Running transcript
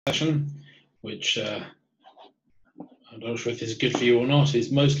session, which I'm not sure if this is good for you or not,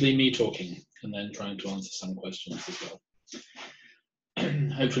 is mostly me talking and then trying to answer some questions as well.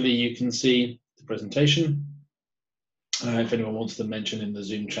 Hopefully you can see the presentation. If anyone wants to mention in the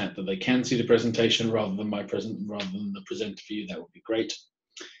Zoom chat that they can see the presentation rather than the presenter view, that would be great.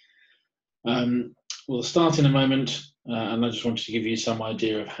 We'll start in a moment, and I just wanted to give you some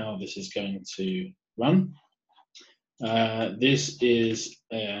idea of how this is going to run. This is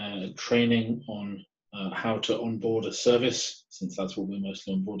training on how to onboard a service, since that's what we're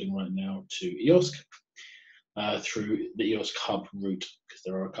mostly onboarding right now, to EOSC through the EOSC-hub route, because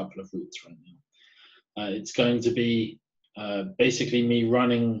there are a couple of routes right now. It's going to be basically me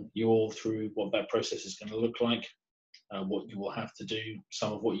running you all through what that process is going to look like, what you will have to do,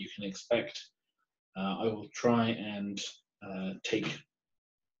 some of what you can expect. I will try and take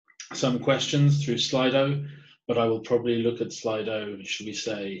some questions through Slido, but I will probably look at Slido, should we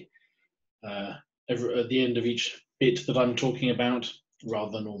say, at the end of each bit that I'm talking about,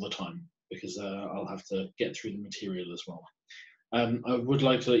 rather than all the time, because I'll have to get through the material as well. I would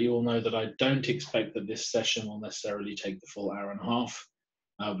like to let you all know that I don't expect that this session will necessarily take the full hour and a half.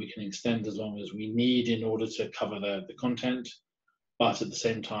 We can extend as long as we need in order to cover the content, but at the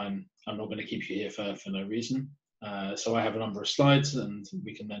same time, I'm not going to keep you here for no reason. So I have a number of slides and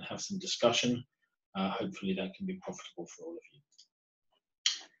we can then have some discussion. Hopefully that can be profitable for all of you.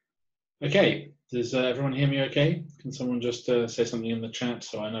 Okay, does everyone hear me okay? Can someone just say something in the chat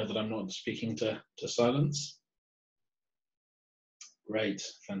so I know that I'm not speaking to silence? Great,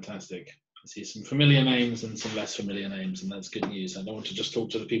 fantastic. I see some familiar names and some less familiar names, and that's good news. I don't want to just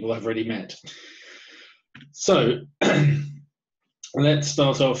talk to the people I've already met. So let's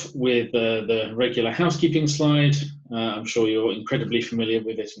start off with the regular housekeeping slide. I'm sure you're incredibly familiar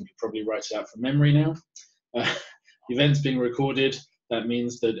with it and could probably write it out from memory now. The event's being recorded. That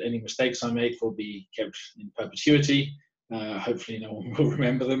means that any mistakes I make will be kept in perpetuity. Hopefully no one will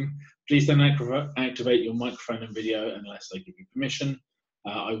remember them. Please don't activate your microphone and video unless I give you permission.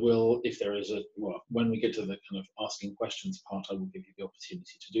 I will, if there is when we get to the kind of asking questions part, I will give you the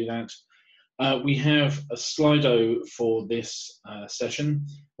opportunity to do that. We have a Slido for this session.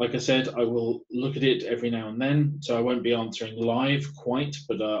 Like I said, I will look at it every now and then, so I won't be answering live quite,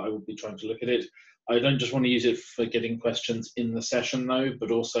 but I will be trying to look at it. I don't just want to use it for getting questions in the session though,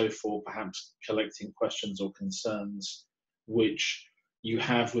 but also for perhaps collecting questions or concerns which you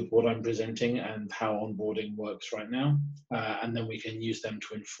have with what I'm presenting and how onboarding works right now. And then we can use them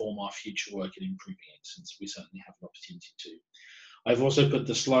to inform our future work in improving it, since we certainly have an opportunity to. I've also put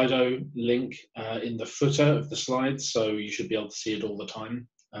the Slido link in the footer of the slides, so you should be able to see it all the time.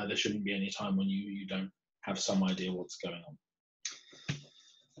 There shouldn't be any time when you don't have some idea what's going on.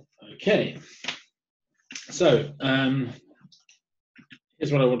 Okay, so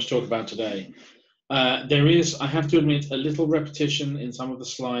here's what I want to talk about today. There is, I have to admit, a little repetition in some of the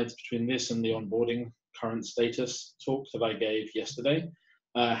slides between this and the onboarding current status talk that I gave yesterday.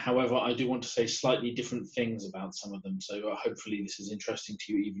 However, I do want to say slightly different things about some of them, so hopefully this is interesting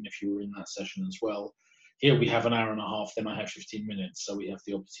to you, even if you were in that session as well. Here we have an hour and a half, then I have 15 minutes, so we have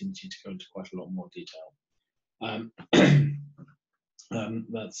the opportunity to go into quite a lot more detail.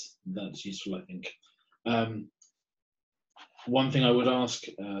 That's useful, I think. One thing I would ask,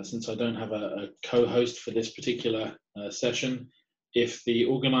 since I don't have a co-host for this particular session, if the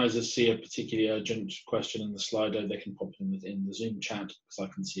organisers see a particularly urgent question in the Slido, they can pop it in the Zoom chat, because I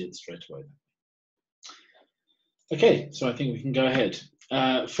can see it straight away. Okay, so I think we can go ahead.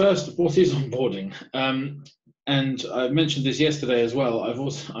 First, what is onboarding? And I mentioned this yesterday as well.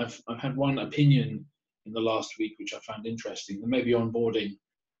 I've had one opinion in the last week which I found interesting, that maybe onboarding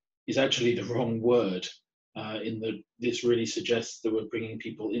is actually the wrong word. In that this really suggests that we're bringing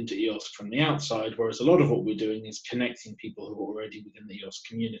people into EOSC from the outside, whereas a lot of what we're doing is connecting people who are already within the EOSC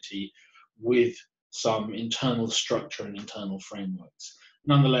community with some internal structure and internal frameworks.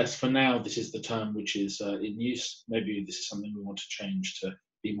 Nonetheless, for now, this is the term which is in use. Maybe this is something we want to change to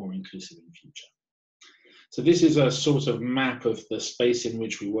be more inclusive in the future. So this is a sort of map of the space in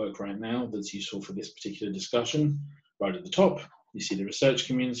which we work right now that's useful for this particular discussion. Right at the top, you see the research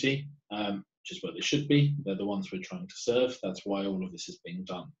community, which is where they should be. They're the ones we're trying to serve. That's why all of this is being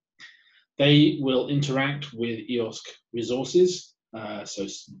done. They will interact with EOSC resources, so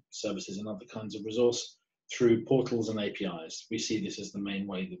services and other kinds of resource, through portals and APIs. We see this as the main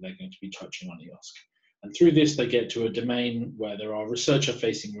way that they're going to be touching on EOSC. And through this, they get to a domain where there are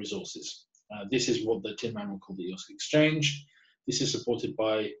researcher-facing resources. This is what the Tin Man will call the EOSC Exchange. This is supported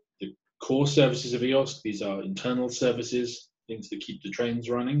by the core services of EOSC. These are internal services, things that keep the trains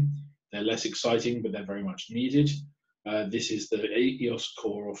running. They're less exciting, but they're very much needed. This is the EOS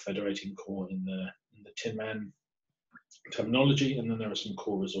core or federating core in the Tin Man terminology, and then there are some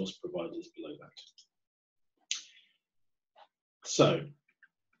core resource providers below that. So,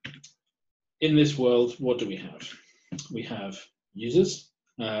 in this world, what do we have? We have users.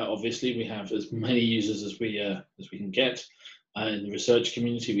 Obviously, we have as many users as we can get. In the research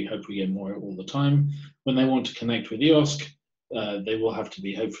community, we hope we get more all the time. When they want to connect with EOSC, they will have to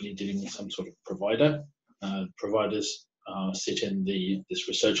be hopefully dealing with some sort of provider. Providers sit in this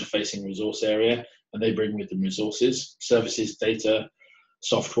researcher-facing resource area, and they bring with them resources, services, data,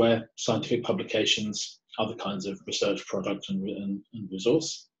 software, scientific publications, other kinds of research product and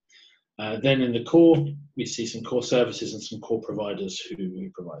resource. Then in the core, we see some core services and some core providers who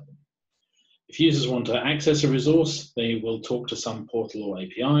provide them. If users want to access a resource, they will talk to some portal or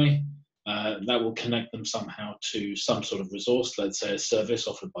API. That will connect them somehow to some sort of resource, let's say a service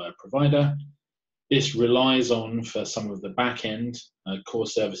offered by a provider. This relies on, for some of the back-end core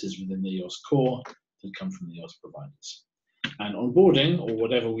services within the EOS core that come from the EOS providers. And onboarding, or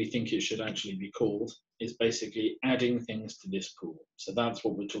whatever we think it should actually be called, is basically adding things to this pool. So that's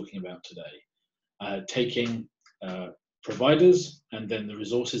what we're talking about today. Taking providers and then the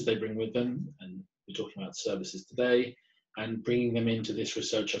resources they bring with them, and we're talking about services today, and bringing them into this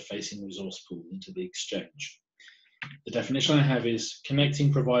researcher-facing resource pool, into the exchange. The definition I have is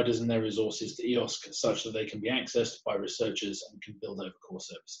connecting providers and their resources to EOSC such that they can be accessed by researchers and can build over core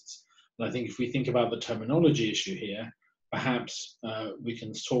services. And I think if we think about the terminology issue here, perhaps we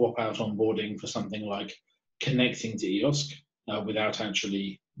can swap out onboarding for something like connecting to EOSC without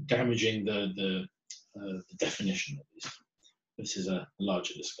actually damaging the definition of these. This is a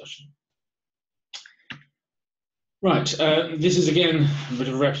larger discussion. Right, this is again a bit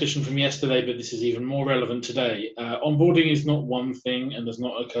of a repetition from yesterday, but this is even more relevant today. Onboarding is not one thing and has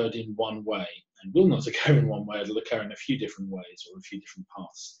not occurred in one way, and will not occur in one way. It'll occur in a few different ways or a few different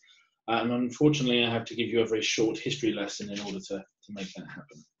paths. And unfortunately, I have to give you a very short history lesson in order to make that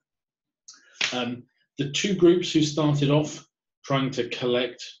happen. The two groups who started off trying to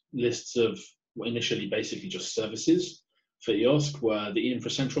collect lists of initially basically just services for EOSC were the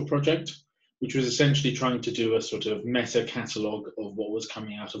Infracentral project, which was essentially trying to do a sort of meta catalogue of what was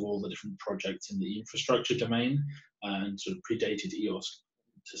coming out of all the different projects in the infrastructure domain, and sort of predated EOSC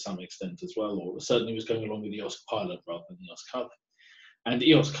to some extent as well, or certainly was going along with EOSC pilot rather than EOSC-hub. And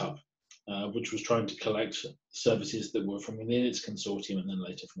EOSC-hub, which was trying to collect services that were from within its consortium and then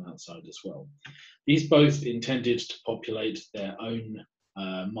later from outside as well. These both intended to populate their own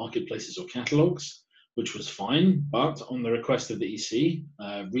marketplaces or catalogues, which was fine, but on the request of the EC,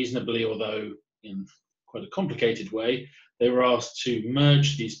 reasonably, although in quite a complicated way, they were asked to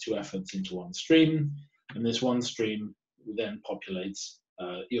merge these two efforts into one stream, and this one stream then populates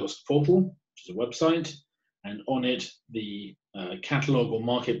EOSC portal, which is a website, and on it the catalogue or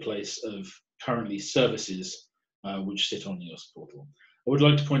marketplace of currently services which sit on EOSC portal. I would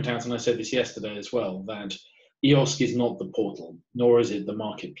like to point out, and I said this yesterday as well, that EOSC is not the portal, nor is it the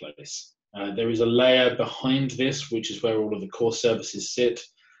marketplace. There is a layer behind this, which is where all of the core services sit,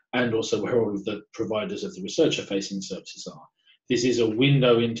 and also where all of the providers of the researcher-facing services are. This is a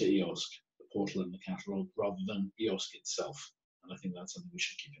window into EOSC, the portal and the catalogue, rather than EOSC itself. And I think that's something we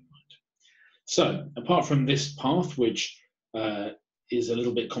should keep in mind. So, apart from this path, which is a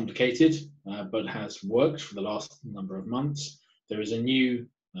little bit complicated, but has worked for the last number of months, there is a new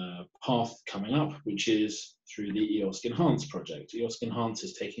path coming up, which is through the EOSC Enhance project. EOSC Enhance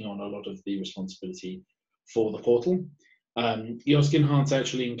is taking on a lot of the responsibility for the portal. EOSC Enhance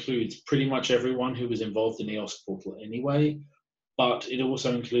actually includes pretty much everyone who was involved in the EOSC portal anyway, but it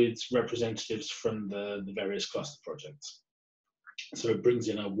also includes representatives from the various cluster projects. So it brings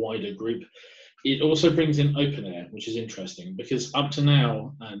in a wider group. It also brings in OpenAir, which is interesting because up to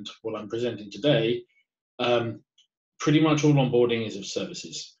now, and what I'm presenting today, pretty much all onboarding is of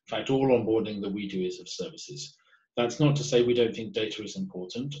services. In fact, all onboarding that we do is of services. That's not to say we don't think data is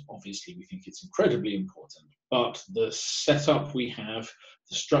important. Obviously, we think it's incredibly important. But the setup we have,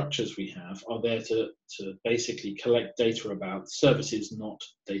 the structures we have, are there to basically collect data about services, not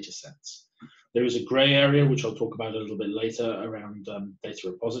data sets. There is a grey area, which I'll talk about a little bit later, around data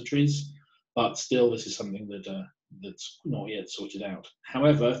repositories. But still, this is something that that's not yet sorted out.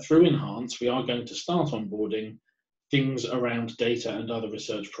 However, through Enhance, we are going to start onboarding things around data and other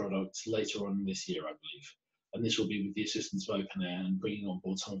research products later on this year, I believe. And this will be with the assistance of OpenAir and bringing on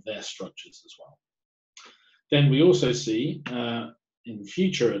board some of their structures as well. Then we also see, in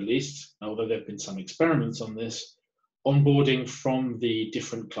future at least, although there have been some experiments on this, onboarding from the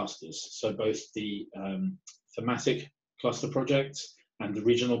different clusters. So both the thematic cluster projects and the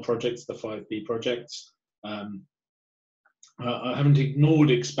regional projects, the 5B projects, I haven't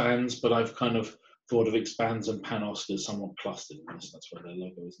ignored expands, but I've kind of thought of expands and panos as somewhat clustered in this. That's why their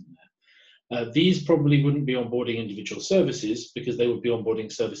logo isn't there. These probably wouldn't be onboarding individual services because they would be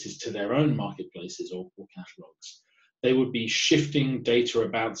onboarding services to their own marketplaces or catalogs. They would be shifting data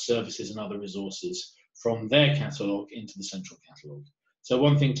about services and other resources from their catalog into the central catalog. So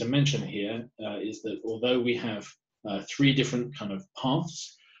one thing to mention here is that although we have 3 different kind of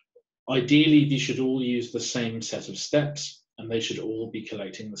paths, ideally these should all use the same set of steps and they should all be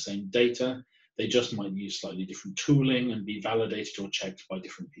collecting the same data. They just might use slightly different tooling and be validated or checked by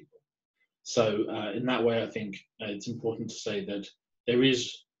different people. So in that way, I think it's important to say that there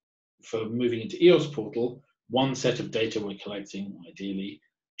is, for moving into EOS portal, one set of data we're collecting, ideally,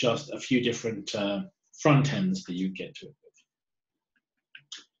 just a few different front ends that you get to it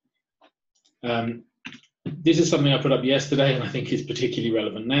with. This is something I put up yesterday and I think is particularly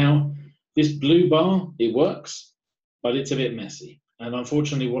relevant now. This blue bar, it works, but it's a bit messy. And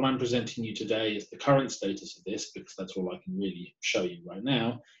unfortunately, what I'm presenting you today is the current status of this, because that's all I can really show you right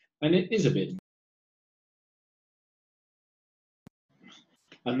now. And it is a bit.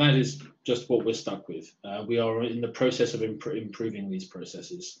 And that is just what we're stuck with. We are in the process of improving these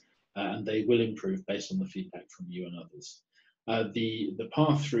processes, and they will improve based on the feedback from you and others. The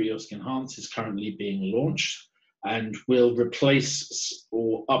path through EOSC Enhance is currently being launched and will replace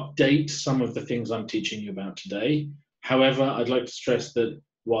or update some of the things I'm teaching you about today. However, I'd like to stress that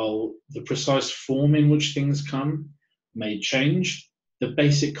while the precise form in which things come may change, the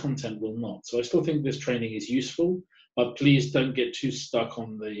basic content will not. So I still think this training is useful, but please don't get too stuck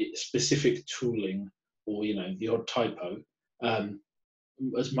on the specific tooling or the odd typo,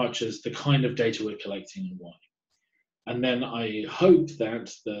 as much as the kind of data we're collecting and why. And then I hope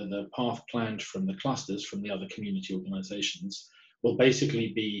that the path planned from the clusters, from the other community organizations, will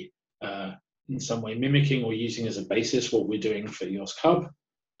basically be in some way mimicking or using as a basis what we're doing for EOSC-hub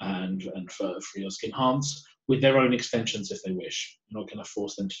and for EOSC Enhance, with their own extensions if they wish. We're not going to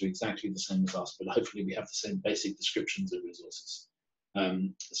force them to do exactly the same as us, but hopefully we have the same basic descriptions of resources.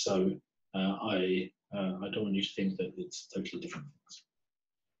 So I don't want you to think that it's totally different things.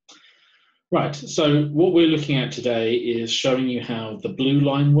 Right, so what we're looking at today is showing you how the blue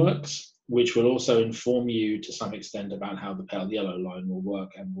line works, which will also inform you to some extent about how the pale yellow line will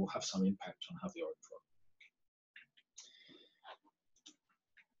work and will have some impact on how the orange will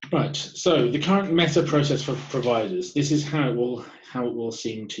work. Right, so the current meta process for providers, this is how it will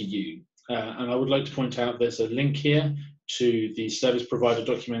seem to you. And I would like to point out there's a link here to the service provider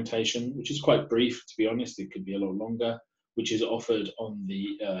documentation, which is quite brief, to be honest. It could be a lot longer, which is offered on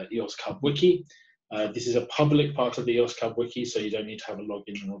the EOSC-hub wiki. This is a public part of the EOSC-hub wiki, so you don't need to have a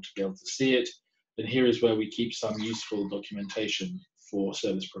login in order to be able to see it. And here is where we keep some useful documentation for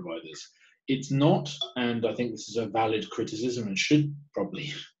service providers. It's not, and I think this is a valid criticism and should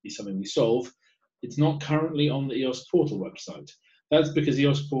probably be something we solve, it's not currently on the EOS portal website. That's because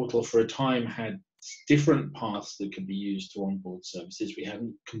EOS portal for a time had different paths that could be used to onboard services. We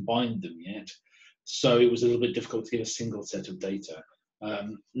hadn't combined them yet. So it was a little bit difficult to get a single set of data.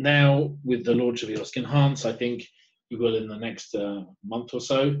 Now, with the launch of EOSC Enhance, I think we will, in the next month or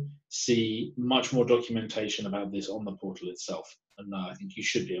so, see much more documentation about this on the portal itself. And I think you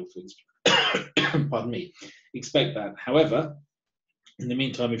should be able to, pardon me, expect that. However, in the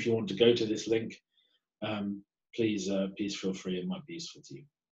meantime, if you want to go to this link, please feel free. It might be useful to you.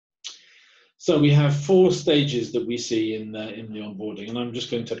 So we have 4 stages that we see in the onboarding, and I'm just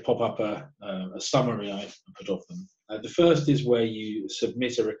going to pop up a summary I put of them. The first is where you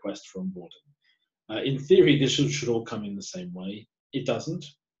submit a request for onboarding. In theory, this should all come in the same way. It doesn't.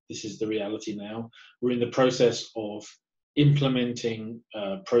 This is the reality now. We're in the process of implementing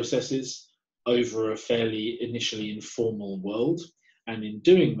processes over a fairly initially informal world, and in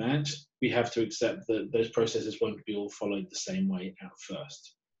doing that, we have to accept that those processes won't be all followed the same way at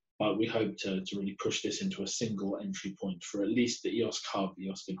first. But we hope to really push this into a single entry point for at least the EOSC-hub,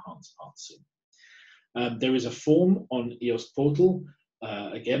 EOSC Enhance part soon. There is a form on EOS portal.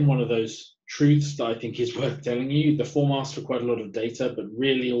 Again, one of those truths that I think is worth telling you. The form asks for quite a lot of data, but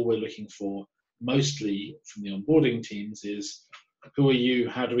really all we're looking for, mostly from the onboarding teams, is who are you,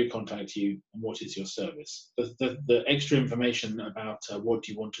 how do we contact you, and what is your service? The extra information about what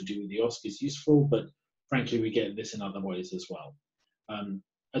do you want to do with EOSC is useful, but frankly, we get this in other ways as well.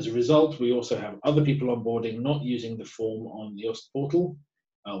 As a result, we also have other people onboarding not using the form on the EOSC portal,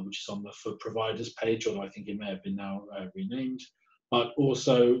 which is on the for providers page, although I think it may have been now renamed, but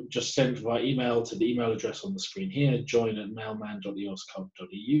also just sent via email to the email address on the screen here,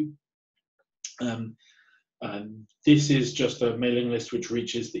 join@mailman.eosc-hub.eu. This is just a mailing list which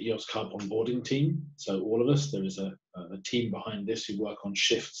reaches the EOSC-hub onboarding team. So all of us, there is a team behind this who work on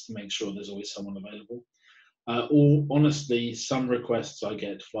shifts to make sure there's always someone available. Or honestly, some requests I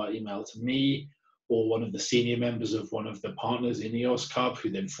get via email to me or one of the senior members of one of the partners in EOSC-hub who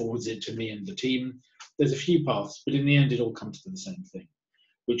then forwards it to me and the team. There's a few paths, but in the end, it all comes to the same thing,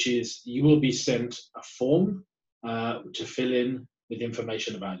 which is you will be sent a form to fill in with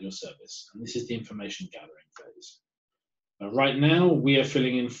information about your service. And this is the information gathering phase. Right now, we are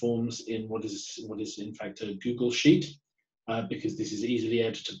filling in forms in what is in fact a Google Sheet, because this is easily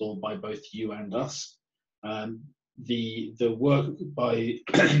editable by both you and us. The work by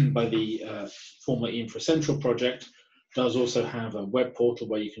the former Infra Central project does also have a web portal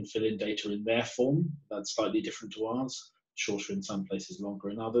where you can fill in data in their form. That's slightly different to ours, shorter in some places, longer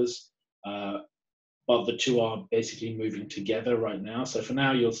in others. But the two are basically moving together right now. So for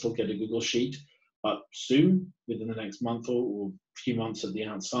now, you'll still get a Google Sheet, but soon, within the next month or few months at the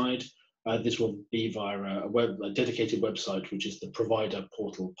outside, this will be via a dedicated website, which is the provider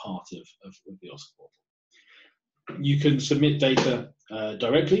portal part of the EOSC portal. You can submit data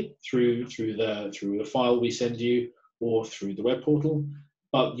directly through the file we send you or through the web portal,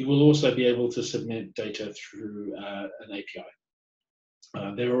 but you will also be able to submit data through an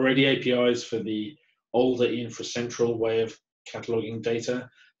API. There are already APIs for the older Infra Central way of cataloging data.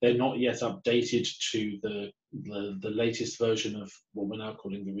 They're not yet updated to the latest version of what we're now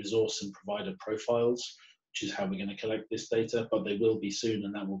calling the resource and provider profiles, which is how we're going to collect this data, but they will be soon,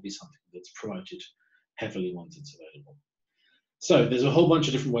 and that will be something that's promoted heavily once it's available. So there's a whole bunch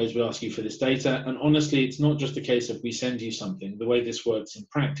of different ways we ask you for this data, and honestly, it's not just a case of we send you something. The way this works in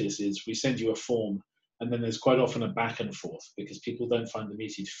practice is we send you a form, and then there's quite often a back and forth because people don't find them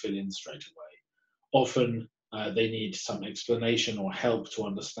easy to fill in straight away. Often they need some explanation or help to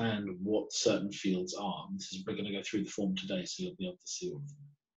understand what certain fields are. We're going to go through the form today, so you'll be able to see all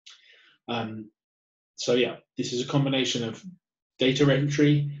of them. So yeah, this is a combination of data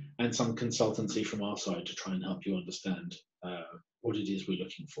entry and some consultancy from our side to try and help you understand what it is we're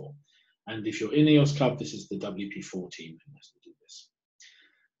looking for. And if you're in EOSC-hub, this is the WP4 team who has to do this.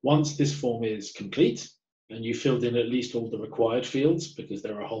 Once this form is complete and you filled in at least all the required fields, because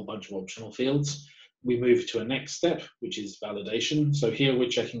there are a whole bunch of optional fields, we move to a next step, which is validation. So here we're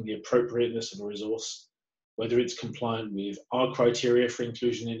checking the appropriateness of a resource, whether it's compliant with our criteria for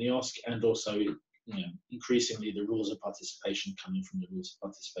inclusion in EOSC, and also increasingly the rules of participation coming from the rules of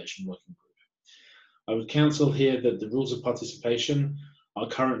participation working group. I would counsel here that the rules of participation are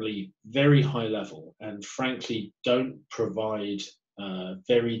currently very high level and frankly don't provide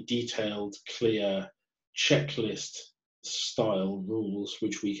very detailed, clear checklist style rules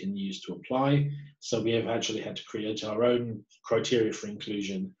which we can use to apply. So we have actually had to create our own criteria for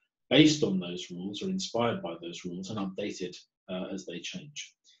inclusion based on those rules or inspired by those rules and update it as they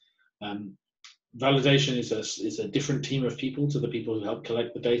change. Validation is a different team of people to the people who help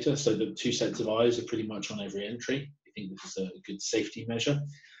collect the data, so the two sets of eyes are pretty much on every entry. I think this is a good safety measure.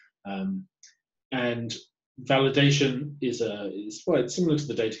 And validation is quite similar to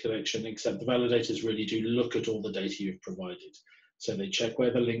the data collection, except the validators really do look at all the data you've provided. So they check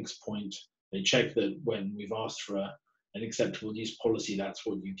where the links point, they check that when we've asked for an acceptable use policy, that's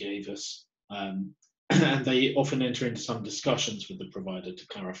what you gave us. And they often enter into some discussions with the provider to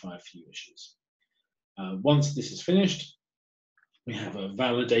clarify a few issues. Once this is finished, we have a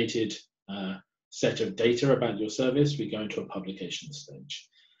validated set of data about your service. We go into a publication stage.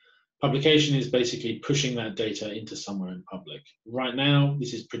 Publication is basically pushing that data into somewhere in public. Right now,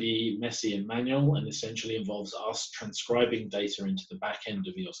 this is pretty messy and manual and essentially involves us transcribing data into the back end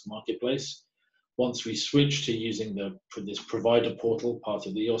of EOSC Marketplace. Once we switch to using this provider portal, part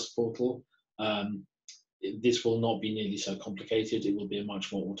of the EOSC portal, this will not be nearly so complicated. It will be a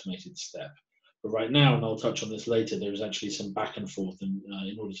much more automated step. But right now, and I'll touch on this later, there is actually some back and forth in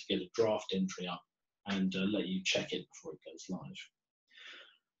order to get a draft entry up and let you check it before it goes live.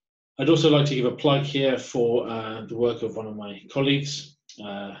 I'd also like to give a plug here for the work of one of my colleagues,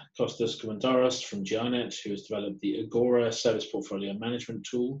 Kostas Koumantaros from GINet, who has developed the Agora Service Portfolio Management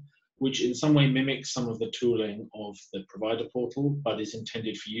tool, which in some way mimics some of the tooling of the provider portal, but is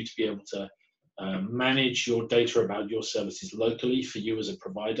intended for you to be able to manage your data about your services locally for you as a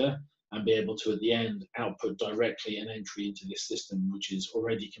provider, and be able to, at the end, output directly an entry into this system, which is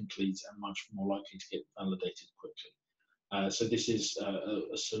already complete and much more likely to get validated quickly. So this is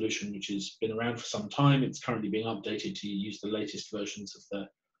a solution which has been around for some time. It's currently being updated to use the latest versions of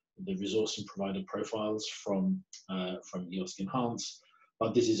the resource and provider profiles from EOSC Enhance.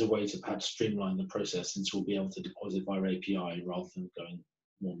 But this is a way to perhaps streamline the process, since we'll be able to deposit via API rather than going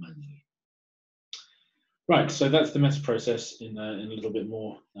more manually. Right, so that's the meta process in a little bit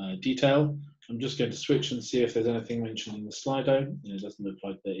more detail. I'm just going to switch and see if there's anything mentioned in the Slido. It doesn't look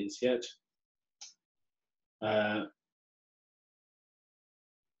like there is yet.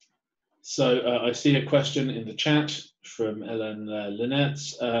 So I see a question in the chat from Ellen Lynette.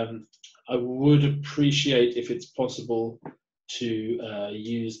 I would appreciate if it's possible to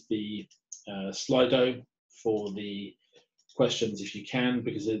use the Slido for the questions if you can,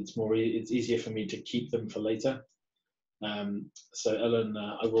 because it's easier for me to keep them for later. So Ellen,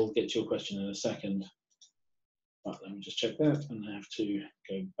 I will get to your question in a second, but let me just check that, and I have to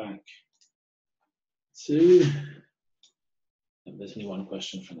go back to, there's only one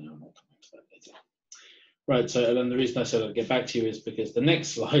question for now, and I'll come back to that later. Right, so Ellen, the reason I said I'd get back to you is because the next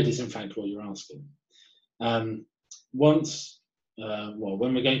slide is in fact what you're asking. When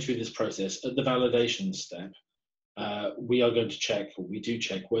we're going through this process, at the validation step, we are going to check, or we do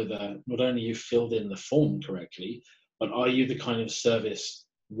check, whether not only you've filled in the form correctly, but are you the kind of service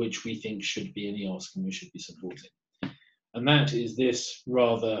which we think should be in EOSC and we should be supporting. And that is this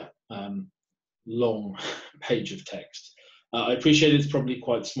rather long page of text. I appreciate it's probably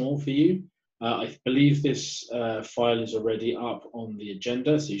quite small for you. I believe this file is already up on the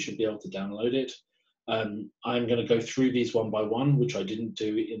agenda, so you should be able to download it. I'm going to go through these one by one, which I didn't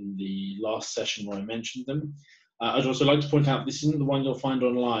do in the last session where I mentioned them. I'd also like to point out this isn't the one you'll find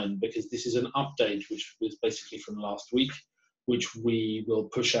online, because this is an update which was basically from last week, which we will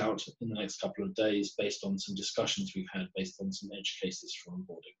push out in the next couple of days based on some discussions we've had based on some edge cases for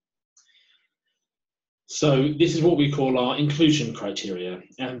onboarding. So this is what we call our inclusion criteria,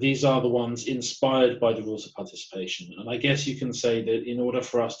 and these are the ones inspired by the rules of participation. And I guess you can say that in order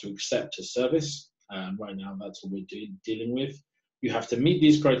for us to accept a service, right now that's what we're dealing with, you have to meet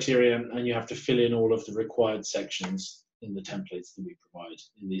these criteria and you have to fill in all of the required sections in the templates that we provide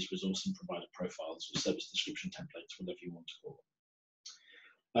in these resource and provider profiles or service description templates, whatever you want to call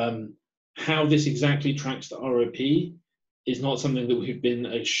them. How this exactly tracks the ROP is not something that we've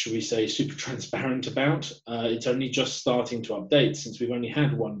been, should we say, super transparent about. It's only just starting to update, since we've only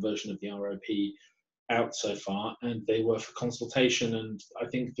had one version of the ROP out so far, and they were for consultation, and I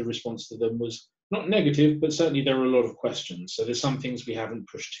think the response to them was not negative, but certainly there are a lot of questions. So there's some things we haven't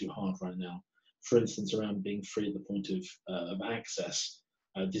pushed too hard right now. For instance, around being free at the point of access.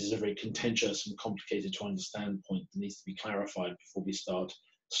 This is a very contentious and complicated to understand point that needs to be clarified before we start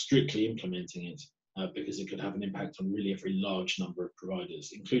strictly implementing it. Because it could have an impact on really a very large number of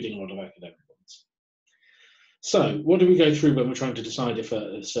providers, including a lot of academic ones. So what do we go through when we're trying to decide if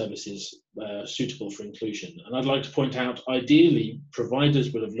a service is suitable for inclusion? And I'd like to point out, ideally,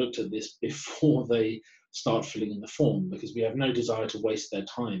 providers will have looked at this before they start filling in the form, because we have no desire to waste their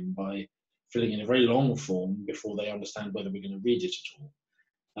time by filling in a very long form before they understand whether we're going to read it at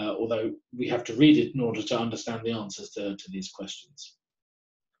all. Although we have to read it in order to understand the answers to these questions.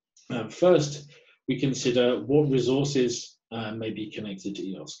 First, we consider what resources may be connected to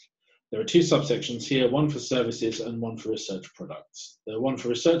EOSC. There are two subsections here, one for services and one for research products. The one for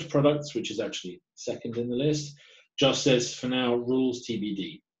research products, which is actually second in the list, just says for now rules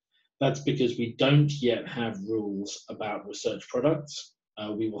TBD. That's because we don't yet have rules about research products.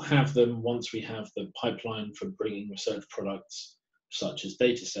 We will have them once we have the pipeline for bringing research products, such as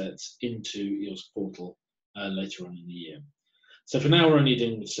data sets, into EOSC portal later on in the year. So for now, we're only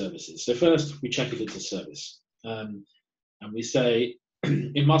dealing with services. So first, we check if it's a service. And we say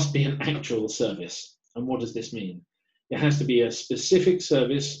it must be an actual service. And what does this mean? It has to be a specific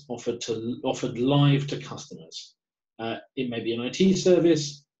service offered live to customers. It may be an IT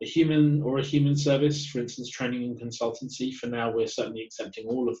service, a human service, for instance, training and consultancy. For now, we're certainly accepting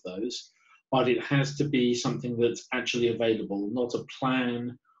all of those. But it has to be something that's actually available, not a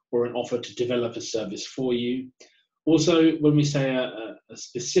plan or an offer to develop a service for you. Also, when we say a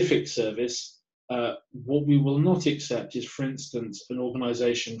specific service, what we will not accept is, for instance, an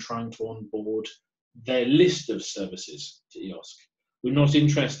organization trying to onboard their list of services to EOSC. We're not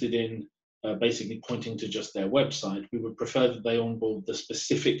interested in basically pointing to just their website. We would prefer that they onboard the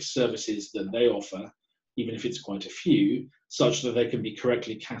specific services that they offer, even if it's quite a few, such that they can be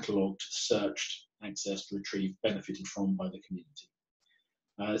correctly catalogued, searched, accessed, retrieved, benefited from by the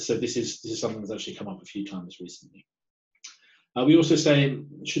community. So this is something that's actually come up a few times recently. We also say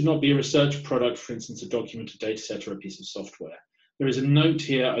it should not be a research product, for instance, a document, a data set, or a piece of software. There is a note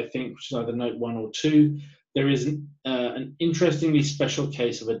here, I think, which is either note 1 or 2. There is an interestingly special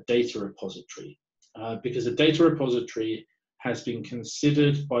case of a data repository, because a data repository has been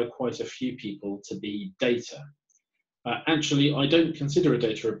considered by quite a few people to be data. Actually, I don't consider a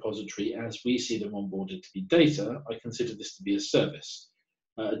data repository as we see them onboarded to be data. I consider this to be a service.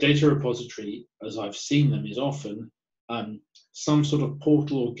 A data repository, as I've seen them, is often some sort of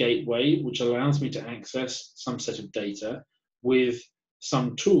portal or gateway which allows me to access some set of data with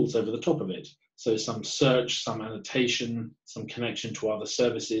some tools over the top of it. So some search, some annotation, some connection to other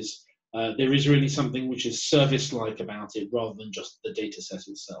services. There is really something which is service-like about it rather than just the data set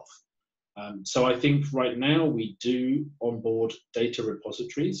itself. So I think right now we do onboard data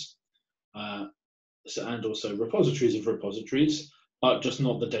repositories and also repositories of repositories, but just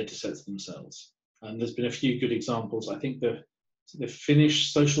not the data sets themselves. And there's been a few good examples. I think the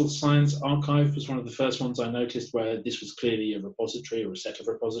Finnish Social Science Archive was one of the first ones I noticed where this was clearly a repository or a set of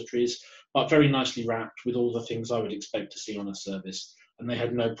repositories, but very nicely wrapped with all the things I would expect to see on a service. And they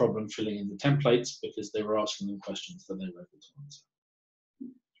had no problem filling in the templates because they were asking them questions that they were able to answer.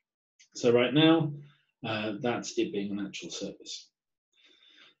 So right now, that's it being an actual service.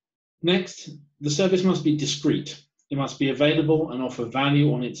 Next, the service must be discrete. It must be available and offer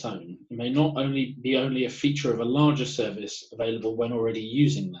value on its own. It may not only be a feature of a larger service available when already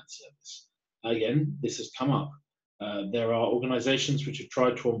using that service. Again, this has come up. There are organizations which have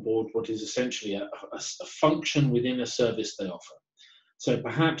tried to onboard what is essentially a function within a service they offer. So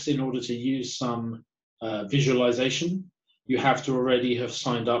perhaps in order to use some visualization, you have to already have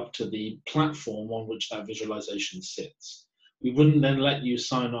signed up to the platform on which that visualization sits. We wouldn't then let you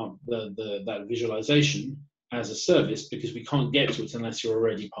sign up that visualization as a service because we can't get to it unless you're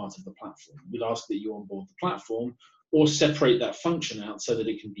already part of the platform. We'd ask that you onboard the platform or separate that function out so that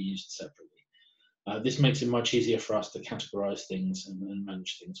it can be used separately. This makes it much easier for us to categorize things and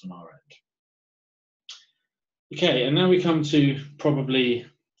manage things on our end. Okay, and now we come to probably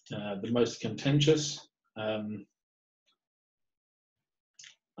the most contentious.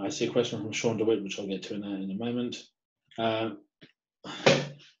 I see a question from Sean DeWitt, which I'll get to in a moment.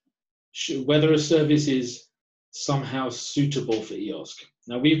 Whether a service is somehow suitable for EOSC.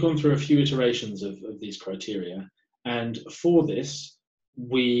 Now, we've gone through a few iterations of these criteria, and for this,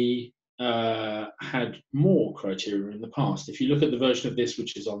 we had more criteria in the past. If you look at the version of this,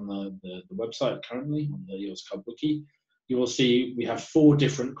 which is on the website currently, on the EOSC-hub wiki, you will see we have 4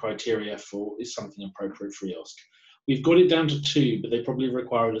 different criteria for is something appropriate for EOSC. We've got it down to 2, but they probably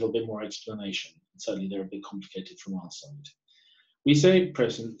require a little bit more explanation. Certainly, they're a bit complicated from our side. We say at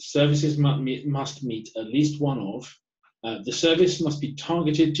present, services must meet at least one of, the service must be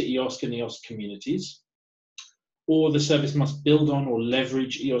targeted to EOSC and EOSC communities, or the service must build on or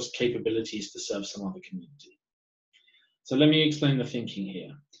leverage EOSC capabilities to serve some other community. So let me explain the thinking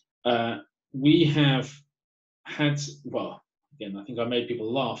here. We have had, well, again, I think I made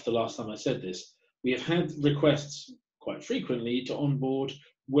people laugh the last time I said this. We have had requests quite frequently to onboard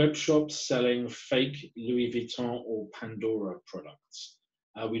web shops selling fake Louis Vuitton or Pandora products.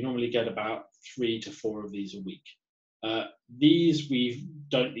 We normally get about 3 to 4 of these a week. These we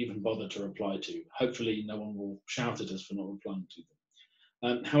don't even bother to reply to. Hopefully no one will shout at us for not replying to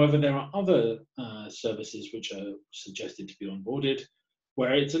them. However, there are other services which are suggested to be onboarded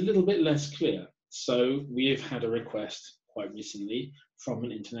where it's a little bit less clear. So we have had a request quite recently from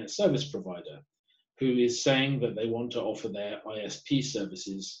an internet service provider who is saying that they want to offer their ISP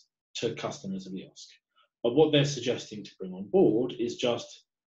services to customers of EOSC. But what they're suggesting to bring on board is just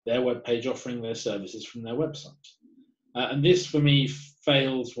their web page offering their services from their website. And this, for me,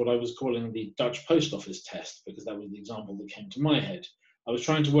 fails what I was calling the Dutch post office test, because that was the example that came to my head. I was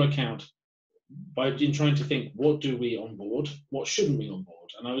trying to work out, in trying to think, what do we onboard? What shouldn't we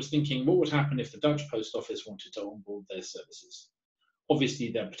onboard? And I was thinking, what would happen if the Dutch post office wanted to onboard their services?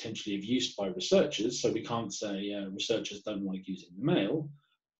 Obviously, they're potentially of use by researchers, so we can't say researchers don't like using the mail,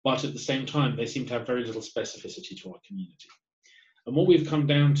 but at the same time, they seem to have very little specificity to our community. And what we've come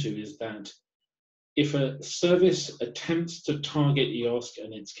down to is that if a service attempts to target EOSC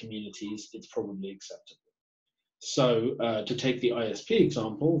and its communities, it's probably acceptable. So to take the ISP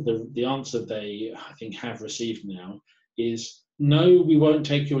example, the answer they, I think, have received now is, no, we won't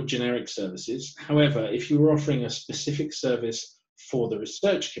take your generic services. However, if you were offering a specific service for the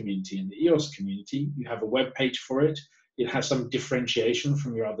research community and the EOSC community, you have a web page for it, it has some differentiation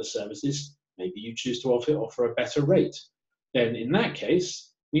from your other services, maybe you choose to offer a better rate, then in that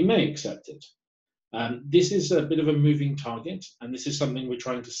case, we may accept it. This is a bit of a moving target, and this is something we're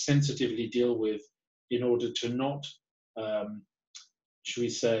trying to sensitively deal with in order to not, should we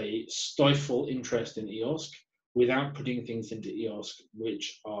say, stifle interest in EOSC without putting things into EOSC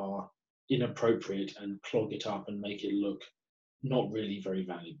which are inappropriate and clog it up and make it look not really very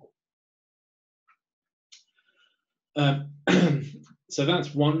valuable. So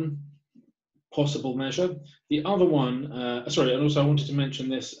that's one possible measure. The other one, sorry, and also I wanted to mention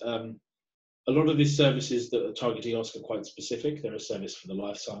this, A lot of these services that target EOSC are quite specific. They're a service for the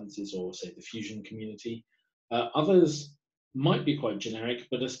life sciences or, say, the fusion community. Others might be quite generic,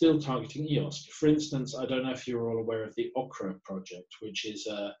 but are still targeting EOSC. For instance, I don't know if you're all aware of the OCRA project, which is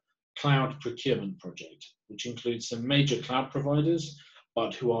a cloud procurement project, which includes some major cloud providers,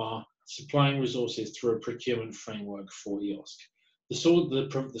 but who are supplying resources through a procurement framework for EOSC.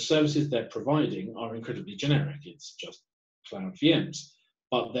 The services they're providing are incredibly generic. It's just cloud VMs,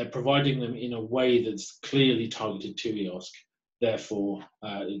 but they're providing them in a way that's clearly targeted to EOSC. Therefore,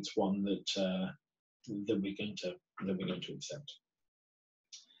 it's one that we're going to accept.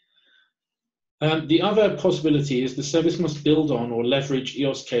 The other possibility is the service must build on or leverage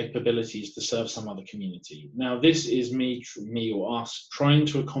EOSC capabilities to serve some other community. Now, this is me or us trying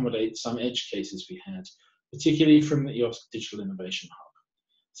to accommodate some edge cases we had, particularly from the EOSC Digital Innovation Hub.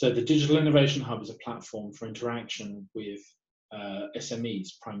 So the Digital Innovation Hub is a platform for interaction with SMEs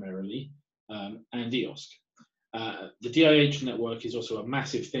primarily, and EOSC. The DIH network is also a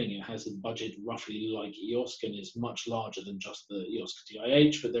massive thing. It has a budget roughly like EOSC and is much larger than just the EOSC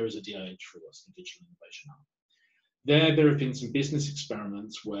DIH, but there is a DIH for EOSC, the Digital Innovation Hub. There have been some business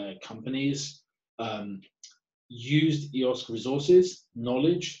experiments where companies used EOSC resources,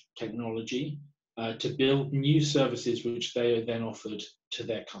 knowledge, technology, to build new services which they then offered to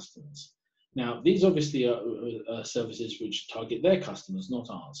their customers. Now, these obviously are services which target their customers, not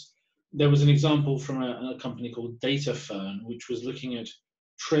ours. There was an example from a company called DataFern, which was looking at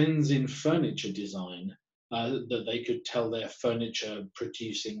trends in furniture design that they could tell their furniture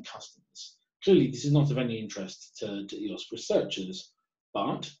producing customers. Clearly, this is not of any interest to EOSC researchers,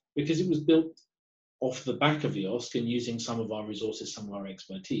 but because it was built off the back of EOSC and using some of our resources, some of our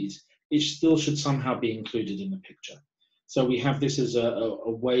expertise, it still should somehow be included in the picture. So we have this as a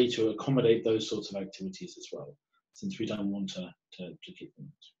way to accommodate those sorts of activities as well, since we don't want to keep them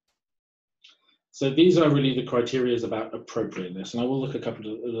out. So these are really the criteria about appropriateness, and I will look at a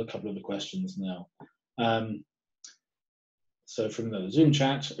couple of the questions now. So from the Zoom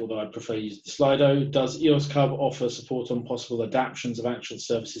chat, although I prefer to use the Slido, does EOSC-hub offer support on possible adaptions of actual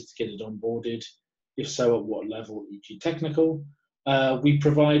services to get it onboarded? If so, at what level, e.g. technical? We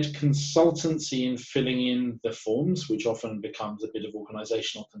provide consultancy in filling in the forms, which often becomes a bit of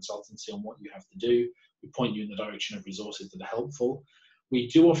organizational consultancy on what you have to do. We point you in the direction of resources that are helpful. We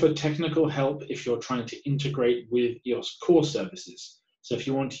do offer technical help if you're trying to integrate with EOSC core services. So if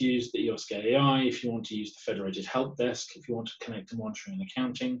you want to use the EOSC AI, if you want to use the Federated Help Desk, if you want to connect to monitoring and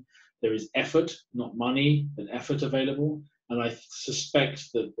accounting, there is effort, not money, but effort available. And I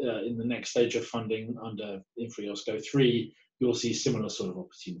suspect that in the next stage of funding under InfraEOSC 3, you'll see similar sort of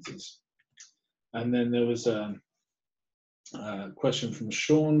opportunities. And then there was a question from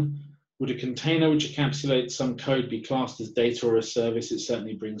Sean. Would a container which encapsulates some code be classed as data or a service? It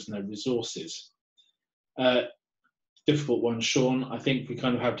certainly brings no resources. Difficult one, Sean. I think we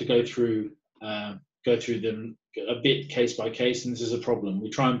kind of have to go through them a bit case by case, and this is a problem. We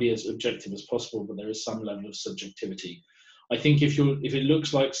try and be as objective as possible, but there is some level of subjectivity. I think if it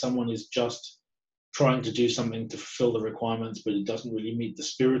looks like someone is just trying to do something to fulfill the requirements, but it doesn't really meet the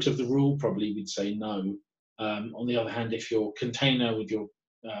spirit of the rule, probably we'd say no. On the other hand, if your container with your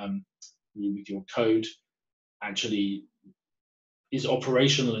code actually is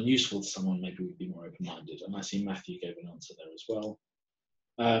operational and useful to someone, maybe we'd be more open-minded. And I see Matthew gave an answer there as well.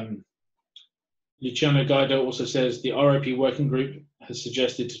 Luciano Guido also says the ROP working group has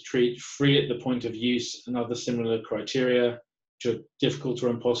suggested to treat free at the point of use and other similar criteria, which are difficult or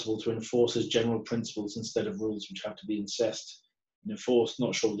impossible to enforce as general principles instead of rules which have to be assessed and enforced.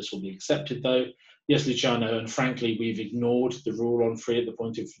 Not sure this will be accepted though. Yes, Luciano, and frankly, we've ignored the rule on free at the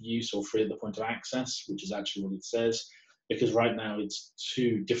point of use or free at the point of access, which is actually what it says, because right now it's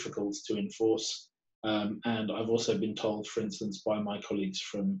too difficult to enforce. And I've also been told, for instance, by my colleagues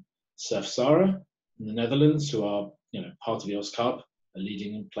from Surfsara in the Netherlands, who are part of EOSC-hub, a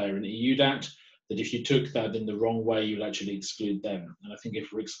leading player in EUDAT, that if you took that in the wrong way, you'd actually exclude them. And I think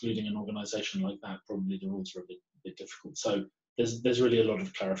if we're excluding an organization like that, probably the rules are a bit difficult. So there's really a lot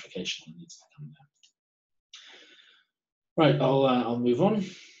of clarification that needs to come there. Right, I'll move on.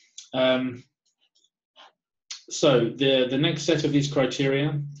 So the next set of these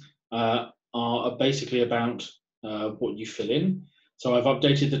criteria are basically about what you fill in. So I've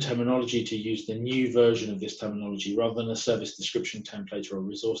updated the terminology to use the new version of this terminology rather than a service description template or a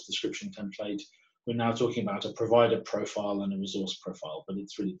resource description template. We're now talking about a provider profile and a resource profile, but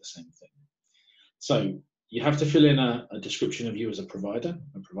it's really the same thing. So you have to fill in a description of you as a provider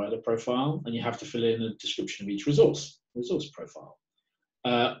profile, and you have to fill in a description of each resource profile.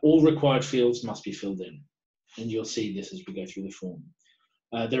 All required fields must be filled in, and you'll see this as we go through the form.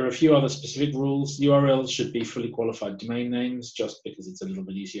 There are a few other specific rules. URLs should be fully qualified domain names, just because it's a little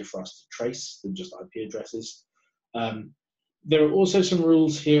bit easier for us to trace than just IP addresses. There are also some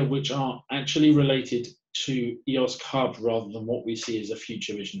rules here which are actually related to EOSC-hub rather than what we see as a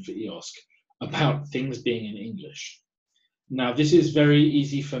future vision for EOSC, about things being in English. Now, this is very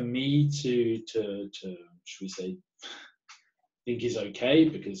easy for me to should we say, think is okay,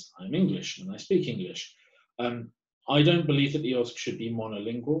 because I'm English and I speak English. I don't believe that EOSC should be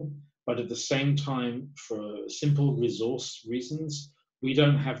monolingual, but at the same time, for simple resource reasons, we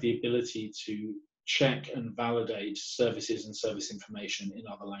don't have the ability to check and validate services and service information in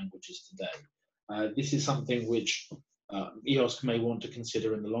other languages today. This is something which EOSC may want to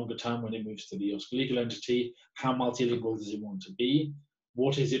consider in the longer term when it moves to the EOSC legal entity. How multilingual does it want to be?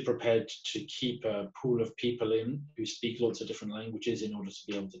 What is it prepared to keep a pool of people in who speak lots of different languages in order to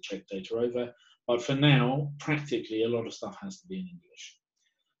be able to check data over? But for now, practically, a lot of stuff has to be in English.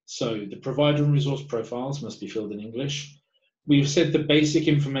 So the provider and resource profiles must be filled in English. We've said the basic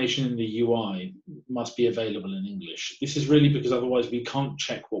information in the UI must be available in English. This is really because otherwise we can't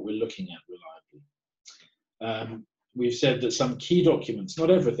check what we're looking at reliably. We've said that some key documents, not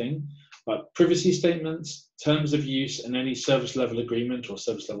everything, but privacy statements, terms of use, and any service level agreement or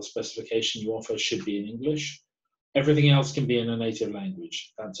service level specification you offer should be in English. Everything else can be in a native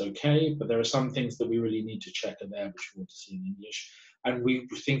language. That's okay, but there are some things that we really need to check are there which we want to see in English. And we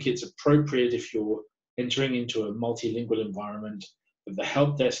think it's appropriate, if you're entering into a multilingual environment, that the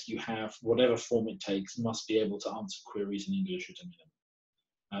help desk you have, whatever form it takes, must be able to answer queries in English at a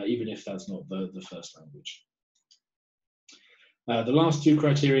minimum, even if that's not the first language. The last two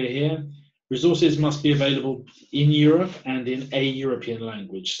criteria here: resources must be available in Europe and in a European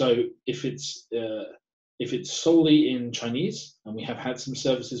language. So if it's solely in Chinese, and we have had some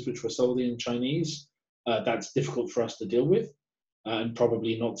services which were solely in Chinese, that's difficult for us to deal with, and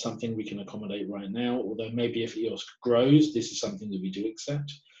probably not something we can accommodate right now, although maybe if EOSC grows, this is something that we do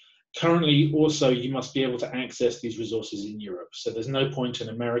accept. Currently, also, you must be able to access these resources in Europe. So there's no point in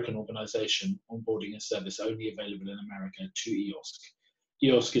an American organization onboarding a service only available in America to EOSC.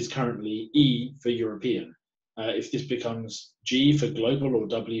 EOSC is currently E for European. If this becomes G for global or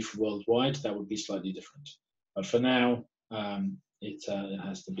W for worldwide, that would be slightly different. But for now, it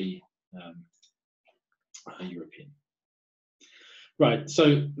has to be European. Right,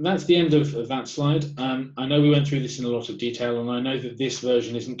 so that's the end of that slide. I know we went through this in a lot of detail, and I know that this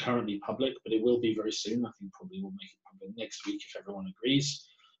version isn't currently public, but it will be very soon. I think probably we'll make it public next week if everyone agrees.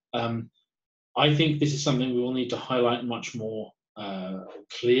 I think this is something we will need to highlight much more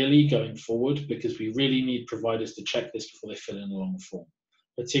clearly going forward, because we really need providers to check this before they fill in a long form,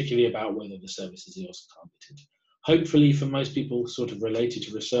 particularly about whether the service is EOSC targeted. Hopefully for most people sort of related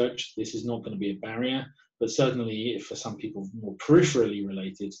to research, this is not going to be a barrier, but certainly if for some people more peripherally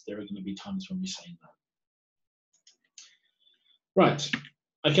related, there are going to be times when we say no. Right,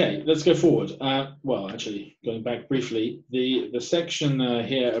 okay, let's go forward. Well, actually, going back briefly, the section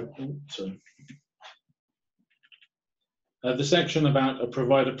here, sorry. The section about a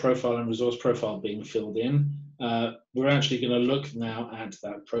provider profile and resource profile being filled in, we're actually going to look now at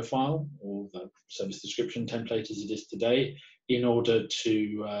that profile, or the service description template as it is today, in order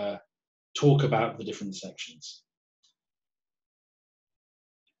to talk about the different sections.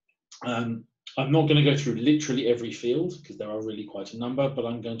 I'm not going to go through literally every field, because there are really quite a number, but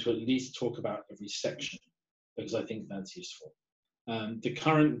I'm going to at least talk about every section, because I think that's useful. The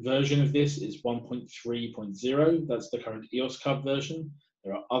current version of this is 1.3.0. That's the current EOSC-hub version.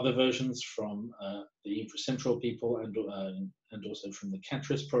 There are other versions from the InfoCentral people and also from the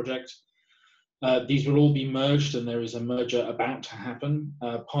Catris project. These will all be merged, and there is a merger about to happen.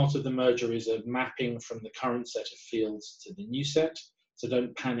 Part of the merger is a mapping from the current set of fields to the new set, so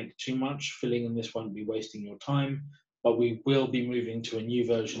don't panic too much. Filling in this won't be wasting your time, but we will be moving to a new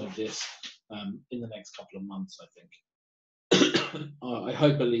version of this in the next couple of months, I think. I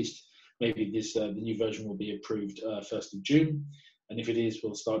hope at least maybe this the new version will be approved 1st of June, and if it is,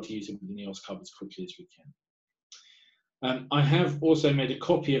 we'll start to use it within EOSC-hub as quickly as we can. I have also made a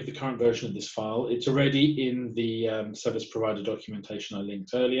copy of the current version of this file. It's already in the service provider documentation I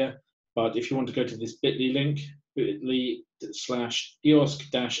linked earlier, but if you want to go to this bit.ly link,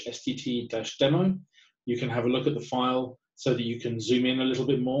 bit.ly/EOSC-STT-demo, you can have a look at the file so that you can zoom in a little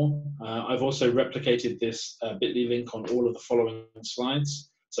bit more. I've also replicated this bit.ly link on all of the following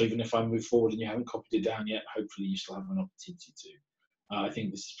slides, so even if I move forward and you haven't copied it down yet, hopefully you still have an opportunity to. I think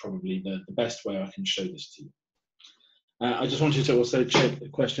this is probably the best way I can show this to you. I just wanted to also check a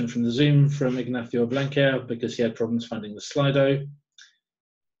question from the Zoom from Ignacio Blanquer, because he had problems finding the Slido.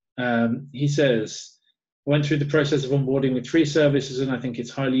 He says, went through the process of onboarding with 3 services, and I think it's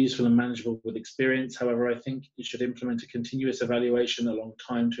highly useful and manageable with experience. However, I think you should implement a continuous evaluation along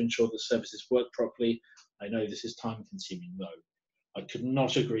time to ensure the services work properly. I know this is time consuming though. I could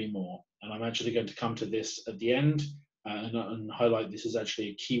not agree more. And I'm actually going to come to this at the end and highlight this is actually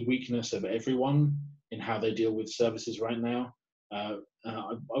a key weakness of everyone in how they deal with services right now. I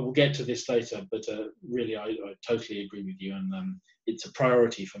will get to this later, but really I totally agree with you, and it's a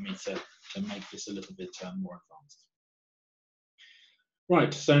priority for me to make this a little bit more advanced.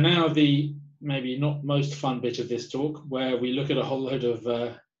 Right, so now the maybe not most fun bit of this talk, where we look at a whole load of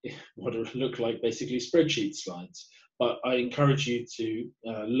what it look like basically spreadsheet slides. But I encourage you to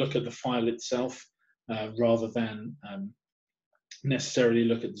look at the file itself rather than necessarily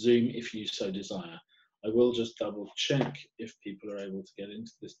look at Zoom if you so desire. I will just double check if people are able to get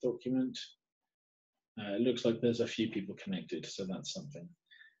into this document. It looks like there's a few people connected, so that's something.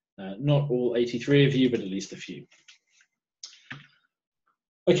 Not all 83 of you, but at least a few.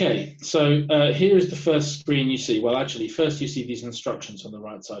 Okay, so here is the first screen you see. Well, actually, first you see these instructions on the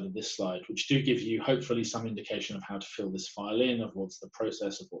right side of this slide, which do give you hopefully some indication of how to fill this file in, of what's the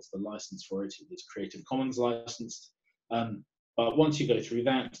process, of what's the license for it. It's Creative Commons licensed. But once you go through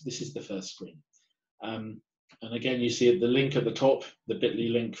that, this is the first screen. And again, you see the link at the top, the bit.ly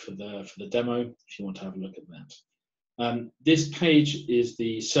link for the demo, if you want to have a look at that. This page is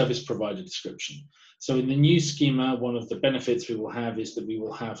the service provider description. So in the new schema, one of the benefits we will have is that we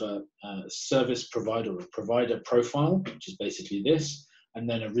will have a service provider or provider profile, which is basically this, and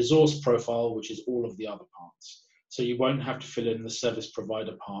then a resource profile, which is all of the other parts. So you won't have to fill in the service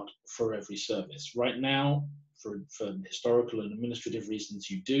provider part for every service. Right now, for historical and administrative reasons,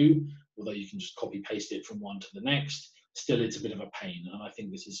 you do, although you can just copy paste it from one to the next. Still, it's a bit of a pain, and I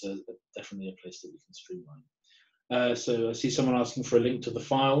think this is definitely a place that we can streamline. So I see someone asking for a link to the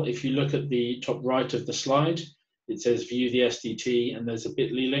file. If you look at the top right of the slide, it says view the SDT, and there's a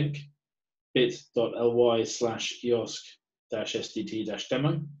bit.ly link,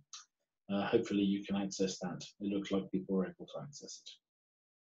 bit.ly/EOSC-SDT-demo. Hopefully you can access that. It looks like people are able to access it.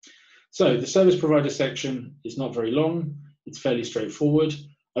 So the service provider section is not very long. It's fairly straightforward.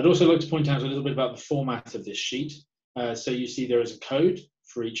 I'd also like to point out a little bit about the format of this sheet. So you see there is a code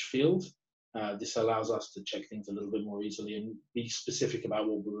for each field. This allows us to check things a little bit more easily and be specific about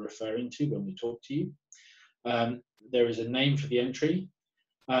what we're referring to when we talk to you. There is a name for the entry.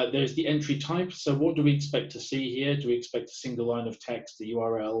 There's the entry type. So what do we expect to see here? Do we expect a single line of text, a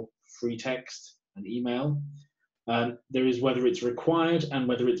URL, free text, an email? There is whether it's required and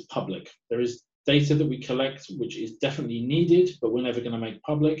whether it's public. There is data that we collect which is definitely needed, but we're never going to make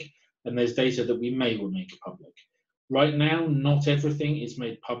public. And there's data that we may make public. Right now, not everything is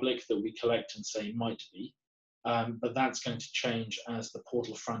made public that we collect and say might be, but that's going to change as the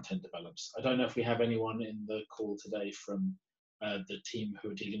portal front end develops. I don't know if we have anyone in the call today from the team who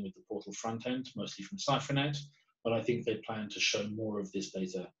are dealing with the portal front end, mostly from CypherNet, but I think they plan to show more of this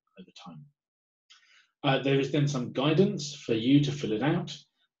data over time. There is then some guidance for you to fill it out,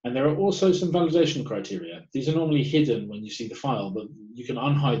 and there are also some validation criteria. These are normally hidden when you see the file, but you can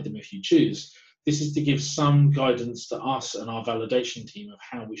unhide them if you choose. This is to give some guidance to us and our validation team of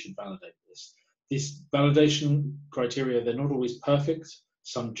how we should validate this. These validation criteria, they're not always perfect.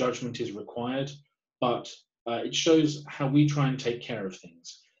 Some judgment is required, but it shows how we try and take care of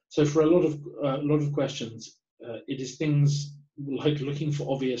things. So for a lot of questions, it is things like looking for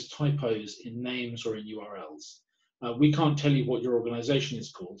obvious typos in names or in URLs. We can't tell you what your organization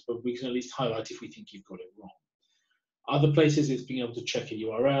is called, but we can at least highlight if we think you've got it wrong. Other places is being able to check a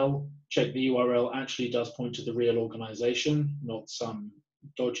URL, check the URL actually does point to the real organization, not some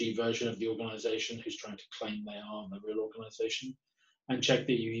dodgy version of the organization who's trying to claim they are the real organization, and check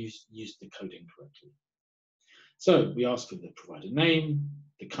that you use the coding correctly. So we ask for the provider name,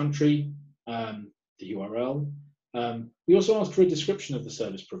 the country, the URL. We also ask for a description of the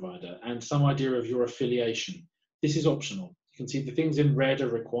service provider and some idea of your affiliation. This is optional. You can see the things in red are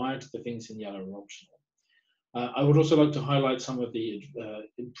required, the things in yellow are optional. I would also like to highlight some of the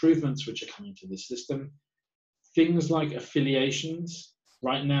improvements which are coming to this system. Things like affiliations.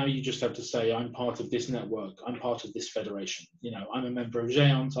 Right now, you just have to say, I'm part of this network, I'm part of this federation. You know, I'm a member of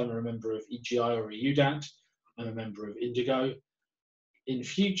GEONT, I'm a member of EGI or EUDAT, I'm a member of Indigo. In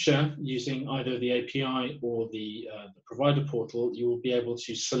future, using either the API or the provider portal, you will be able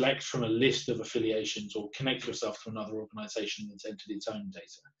to select from a list of affiliations or connect yourself to another organization that's entered its own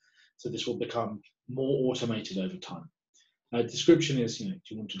data. So this will become more automated over time. Description is, do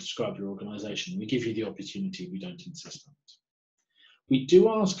you want to describe your organization? We give you the opportunity, we don't insist on it. We do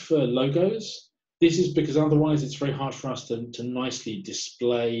ask for logos. This is because otherwise it's very hard for us to nicely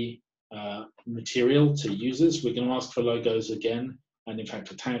display material to users. We're going to ask for logos again, and in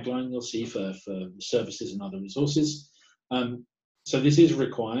fact a tagline you'll see for services and other resources. So this is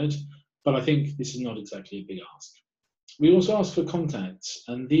required, but I think this is not exactly a big ask. We also ask for contacts,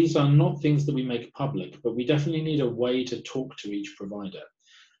 and these are not things that we make public, but we definitely need a way to talk to each provider.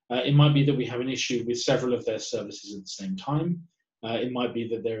 It might be that we have an issue with several of their services at the same time. It might be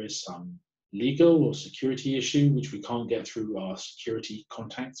that there is some legal or security issue which we can't get through our security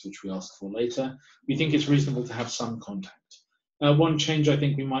contacts, which we ask for later. We think it's reasonable to have some contact. One change I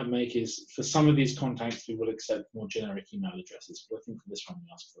think we might make is for some of these contacts we will accept more generic email addresses, but I think for this one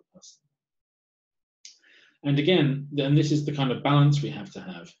we ask for a person. And again, and this is the kind of balance we have to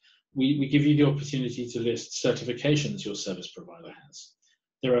have, we give you the opportunity to list certifications your service provider has.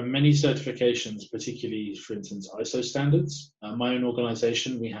 There are many certifications, particularly, for instance, ISO standards. My own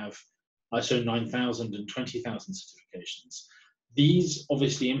organization, we have ISO 9000 and 20,000 certifications. These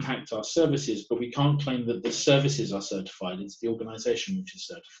obviously impact our services, but we can't claim that the services are certified. It's the organization which is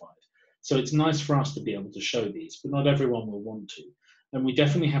certified. So it's nice for us to be able to show these, but not everyone will want to. And we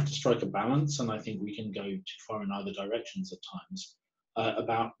definitely have to strike a balance, and I think we can go too far in either directions at times,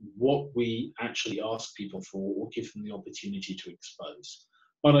 about what we actually ask people for or give them the opportunity to expose.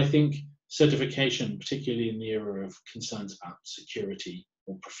 But I think certification, particularly in the era of concerns about security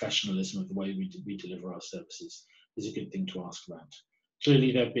or professionalism of the way we deliver our services, is a good thing to ask about.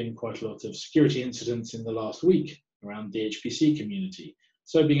 Clearly, there have been quite a lot of security incidents in the last week around the HPC community.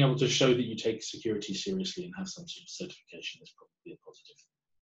 So being able to show that you take security seriously and have some sort of certification is probably a positive thing.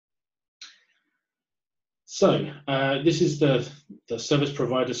 So this is the service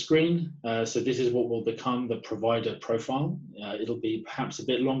provider screen. So this is what will become the provider profile. It'll be perhaps a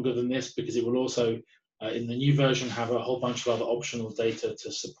bit longer than this because it will also, in the new version, have a whole bunch of other optional data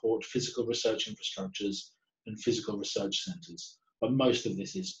to support physical research infrastructures and physical research centers. But most of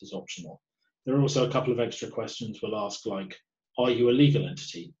this is optional. There are also a couple of extra questions we'll ask, like, are you a legal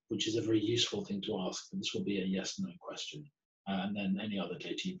entity? Which is a very useful thing to ask. And this will be a yes/no question. And then any other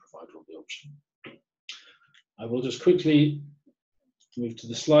data you provide will be optional. I will just quickly move to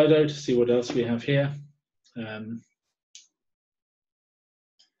the Slido to see what else we have here.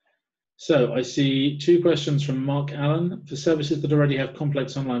 So I see two questions from Mark Allen. For services that already have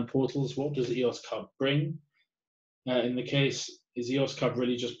complex online portals, what does EOSC-hub bring? In the case, is EOSC-hub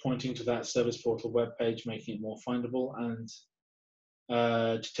really just pointing to that service portal webpage, making it more findable? And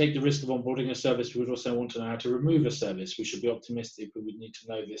to take the risk of onboarding a service, we would also want to know how to remove a service. We should be optimistic, but we need to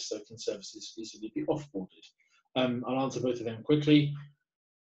know this so can services easily be offboarded. I'll answer both of them quickly.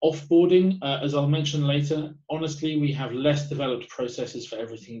 Offboarding, as I'll mention later, honestly, we have less developed processes for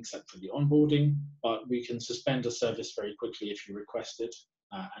everything except for the onboarding, but we can suspend a service very quickly if you request it,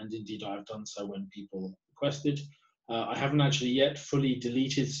 and indeed I've done so when people requested. I haven't actually yet fully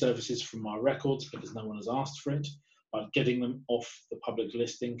deleted services from our records because no one has asked for it, but getting them off the public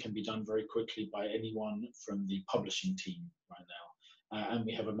listing can be done very quickly by anyone from the publishing team right now. And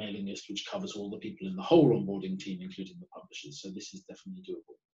we have a mailing list which covers all the people in the whole onboarding team, including the publishers, so this is definitely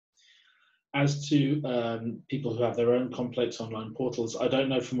doable. As to people who have their own complex online portals, I don't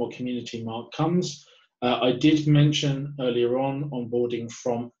know from what community Mark comes. I did mention earlier on onboarding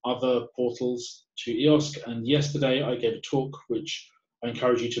from other portals to EOSC, and yesterday I gave a talk which I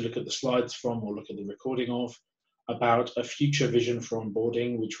encourage you to look at the slides from or look at the recording of, about a future vision for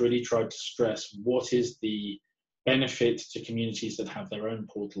onboarding, which really tried to stress what is the benefit to communities that have their own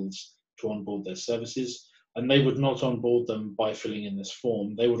portals to onboard their services. And they would not onboard them by filling in this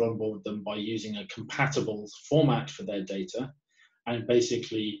form. They would onboard them by using a compatible format for their data and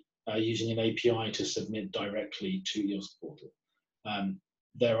basically using an API to submit directly to EOSC portal.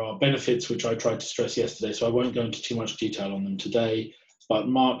 There are benefits which I tried to stress yesterday, so I won't go into too much detail on them today. But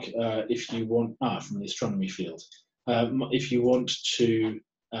Mark, if you want, from the astronomy field, if you want to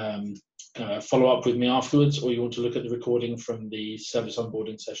follow up with me afterwards, or you want to look at the recording from the service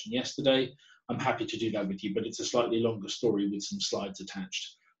onboarding session yesterday, I'm happy to do that with you, but it's a slightly longer story with some slides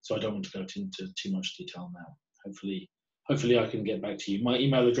attached, so I don't want to go into too much detail now. Hopefully I can get back to you. My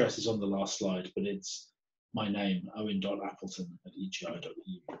email address is on the last slide, but it's my name,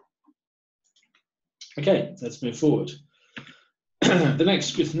 owen.appleton@egi.eu. Okay, let's move forward. The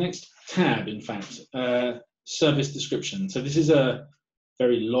next tab, in fact, service description. So this is a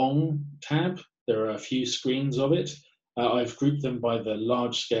very long tab. There are a few screens of it. I've grouped them by the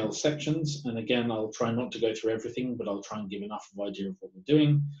large scale sections. And again, I'll try not to go through everything, but I'll try and give enough of an idea of what we're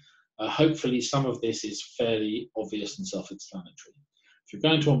doing. Hopefully some of this is fairly obvious and self-explanatory. If you're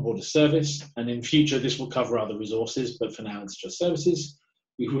going to onboard a service, and in future this will cover other resources, but for now it's just services,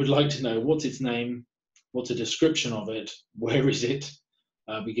 we would like to know what's its name, what's a description of it, where is it,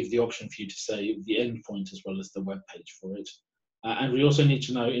 we give the option for you to say the endpoint as well as the web page for it. And we also need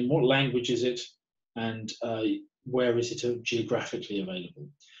to know in what language is it and where is it geographically available.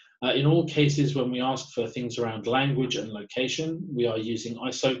 In all cases, when we ask for things around language and location, we are using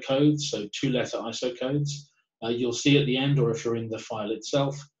ISO codes, so 2-letter ISO codes. You'll see at the end, or if you're in the file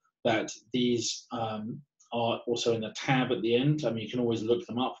itself, that these are also in a tab at the end. I mean, you can always look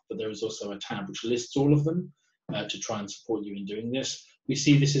them up, but there is also a tab which lists all of them to try and support you in doing this. We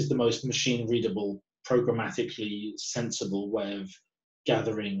see this is the most machine-readable, programmatically sensible way of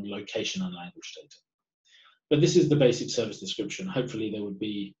gathering location and language data. But this is the basic service description. Hopefully there would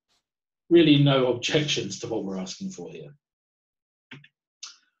be really no objections to what we're asking for here.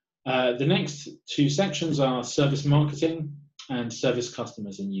 The next two sections are service marketing and service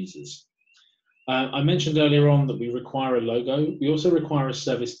customers and users. I mentioned earlier on that we require a logo. We also require a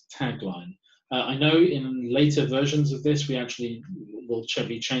service tagline. I know in later versions of this, we actually will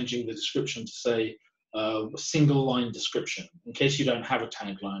be changing the description to say single line description. In case you don't have a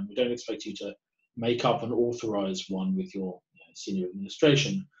tagline, we don't expect you to make up and authorize one with your senior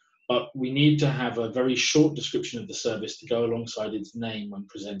administration. But we need to have a very short description of the service to go alongside its name when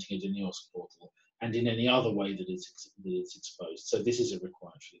presenting it in the EOSC portal and in any other way that it's exposed. So this is a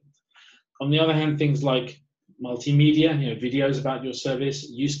required field. On the other hand, things like multimedia, videos about your service,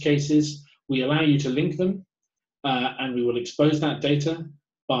 use cases, we allow you to link them and we will expose that data,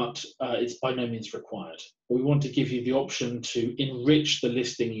 but it's by no means required. But we want to give you the option to enrich the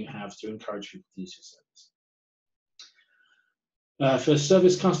listing you have to encourage people to use your service. For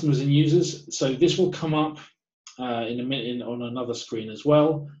service customers and users, so this will come up in a minute on another screen as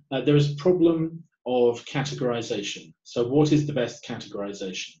well. There is a problem of categorization. So what is the best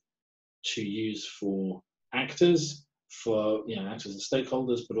categorization to use for actors, actors and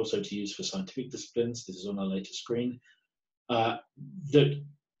stakeholders, but also to use for scientific disciplines? This is on a later screen. That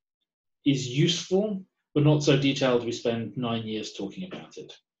is useful, but not so detailed we spend 9 years talking about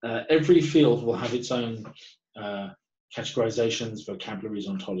it. Every field will have its own categorizations, vocabularies,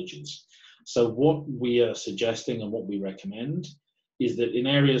 ontologies. So what we are suggesting and what we recommend is that in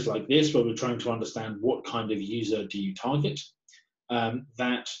areas like this, where we're trying to understand what kind of user do you target,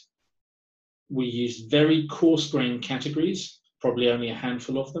 that we use very coarse-grained categories, probably only a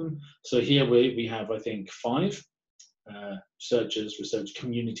handful of them. So here we have, I think, 5 researchers, research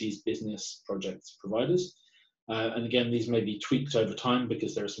communities, business, projects, providers. And again, these may be tweaked over time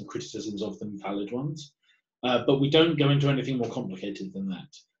because there are some criticisms of them, valid ones. But we don't go into anything more complicated than that.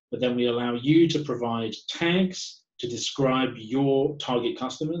 But then we allow you to provide tags to describe your target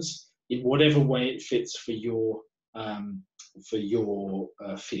customers in whatever way it fits for your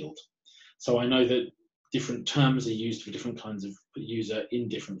field. So I know that different terms are used for different kinds of user in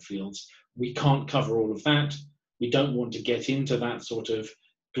different fields. We can't cover all of that. We don't want to get into that sort of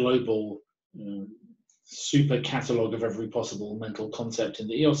global super catalog of every possible mental concept in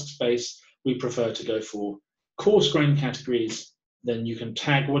the EOSC space. We prefer to go for coarse-grained categories. Then you can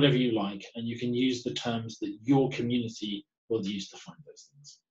tag whatever you like, and you can use the terms that your community will use to find those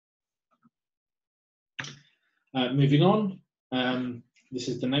things. Moving on, this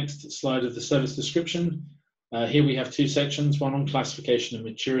is the next slide of the service description. Here we have 2 sections, one on classification and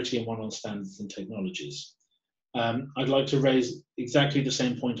maturity and one on standards and technologies. I'd like to raise exactly the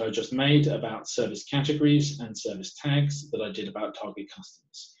same point I just made about service categories and service tags that I did about target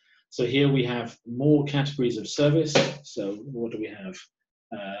customers. So here we have more categories of service. So what do we have?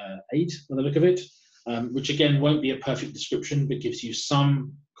 8 by the look of it, which again won't be a perfect description, but gives you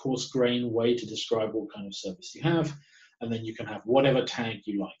some coarse-grained way to describe what kind of service you have. And then you can have whatever tag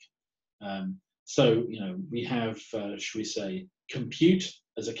you like. So, we have, should we say, compute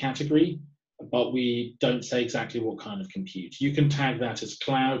as a category, but we don't say exactly what kind of compute. You can tag that as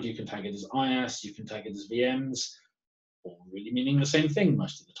cloud, you can tag it as IaaS, you can tag it as VMs, all really meaning the same thing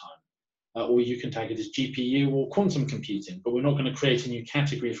most of the time. Or you can tag it as GPU or quantum computing, but we're not going to create a new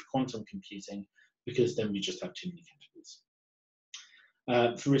category for quantum computing because then we just have too many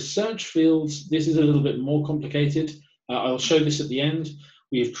categories. For research fields, this is a little bit more complicated. I'll show this at the end.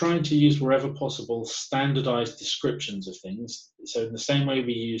 We've tried to use wherever possible standardized descriptions of things. So in the same way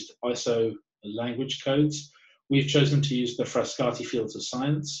we used ISO language codes, we've chosen to use the Frascati fields of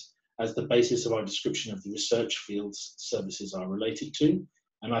science as the basis of our description of the research fields services are related to.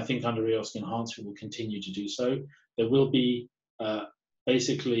 And I think under EOSC Enhanced, we will continue to do so. There will be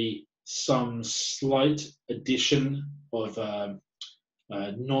basically some slight addition of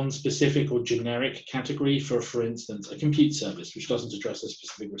non-specific or generic category for instance, a compute service, which doesn't address a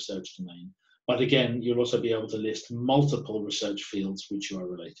specific research domain. But again, you'll also be able to list multiple research fields which you are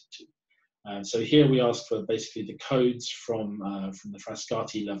related to. So here we ask for basically the codes from the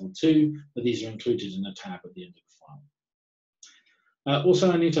Frascati level 2, but these are included in a tab at the end of the file.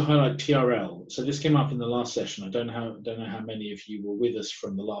 Also, I need to highlight TRL. So this came up in the last session. I don't know how many of you were with us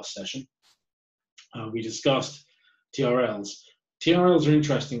from the last session. We discussed TRLs. TRLs are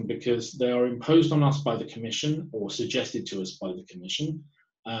interesting because they are imposed on us by the Commission or suggested to us by the Commission.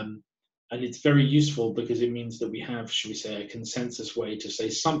 And it's very useful because it means that we have, should we say, a consensus way to say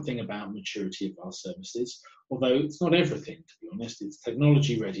something about maturity of our services, although it's not everything, to be honest. It's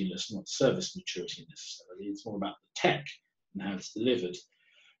technology readiness, not service maturity necessarily. It's more about the tech and how it's delivered.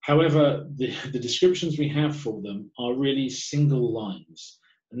 However, the descriptions we have for them are really single lines,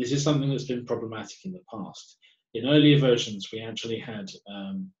 and this is something that's been problematic in the past. In earlier versions, we actually had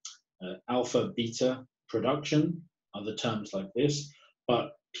alpha, beta production, other terms like this,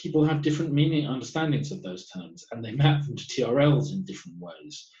 but people have different understandings of those terms, and they map them to TRLs in different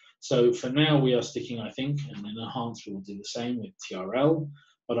ways. So for now, we are sticking, I think, and in Enhanced we will do the same with TRL,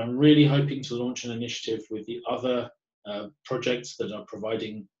 but I'm really hoping to launch an initiative with the other projects that are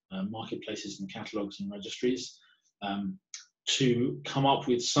providing marketplaces and catalogs and registries to come up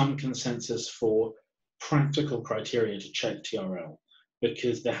with some consensus for practical criteria to check TRL,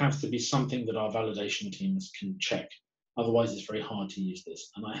 because there has to be something that our validation teams can check. Otherwise, it's very hard to use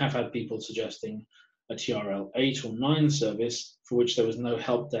this. And I have had people suggesting a TRL 8 or 9 service for which there was no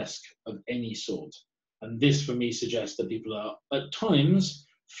help desk of any sort. And this, for me, suggests that people are, at times,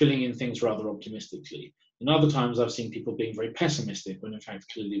 filling in things rather optimistically. In other times, I've seen people being very pessimistic when, in fact,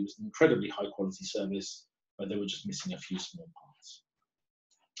 clearly it was an incredibly high-quality service where they were just missing a few small parts.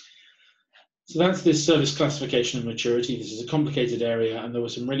 So that's this service classification and maturity. This is a complicated area, and there were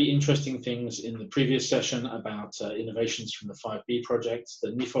some really interesting things in the previous session about innovations from the 5B projects.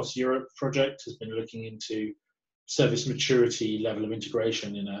 The NIFOS Europe project has been looking into service maturity level of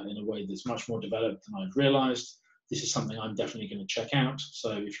integration in a way that's much more developed than I'd realized. This is something I'm definitely going to check out.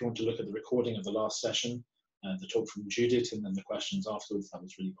 So if you want to look at the recording of the last session, the talk from Judith and then the questions afterwards, that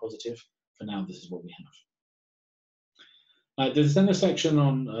was really positive. For now, this is what we have. There's then a section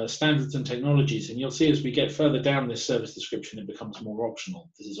on standards and technologies, and you'll see as we get further down this service description, it becomes more optional.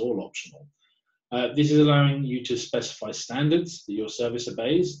 This is all optional. This is allowing you to specify standards that your service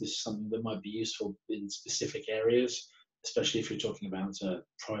obeys. This is something that might be useful in specific areas, especially if you're talking about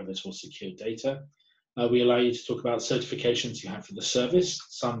private or secure data. We allow you to talk about certifications you have for the service.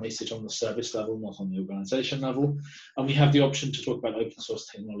 Some may sit on the service level, not on the organization level. And we have the option to talk about open source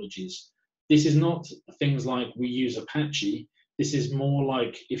technologies. This is not things like we use Apache. This is more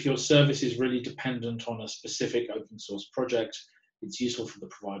like if your service is really dependent on a specific open source project, it's useful for the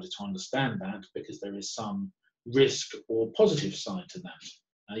provider to understand that because there is some risk or positive side to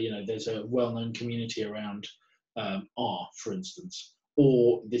that. You know, there's a well-known community around R, for instance,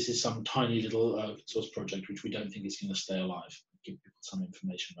 or this is some tiny little open source project which we don't think is going to stay alive. Give people some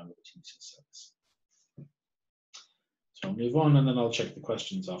information about what to use the service. So I'll move on and then I'll check the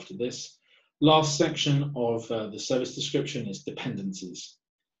questions after this. Last section of the service description is dependencies.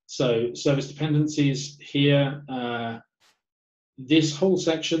 So service dependencies here, this whole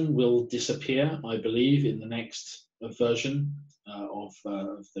section will disappear, I believe, in the next version of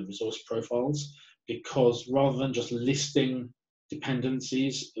the resource profiles, because rather than just listing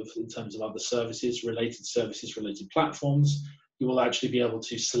dependencies in terms of other services, related platforms, you will actually be able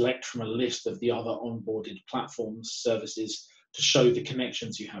to select from a list of the other onboarded platforms, services, to show the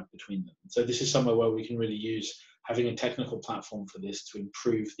connections you have between them. So this is somewhere where we can really use having a technical platform for this to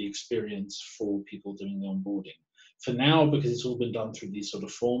improve the experience for people doing the onboarding. For now, because it's all been done through these sort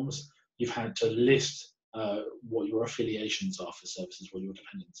of forms, you've had to list what your affiliations are for services, what your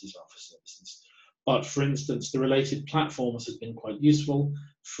dependencies are for services. But for instance, the related platforms has been quite useful.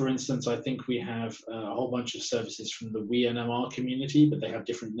 For instance, I think we have a whole bunch of services from the WeNMR community, but they have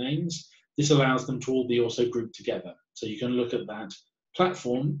different names. This allows them to all be also grouped together. So you can look at that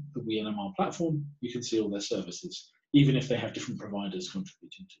platform, the WeNMR platform, you can see all their services, even if they have different providers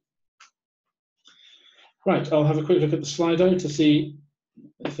contributing to them. Right, I'll have a quick look at the Slido to see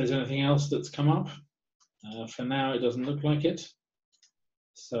if there's anything else that's come up. For now, it doesn't look like it.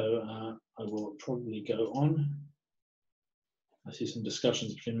 So I will probably go on. I see some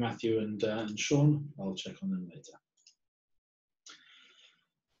discussions between Matthew and Sean. I'll check on them later.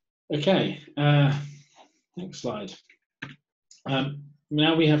 Okay, next slide.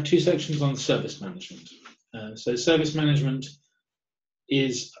 Now we have two sections on service management. So service management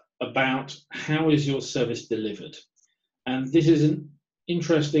is about how is your service delivered. And this is an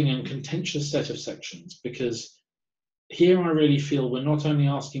interesting and contentious set of sections because here I really feel we're not only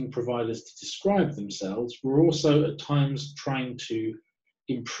asking providers to describe themselves, we're also at times trying to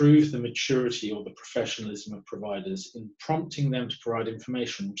improve the maturity or the professionalism of providers in prompting them to provide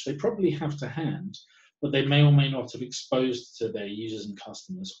information which they probably have to hand, but they may or may not have exposed to their users and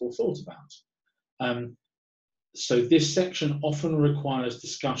customers or thought about. So this section often requires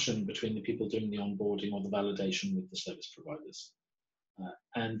discussion between the people doing the onboarding or the validation with the service providers.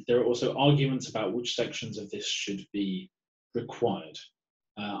 And there are also arguments about which sections of this should be required.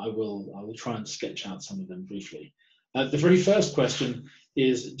 I will try and sketch out some of them briefly. The very first question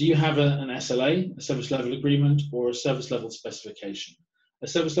is, do you have an SLA, a service level agreement, or a service level specification? A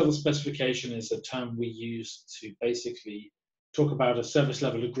service level specification is a term we use to basically talk about a service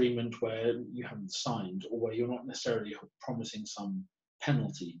level agreement where you haven't signed or where you're not necessarily promising some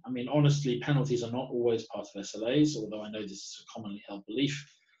penalty. I mean, honestly, penalties are not always part of SLAs, although I know this is a commonly held belief.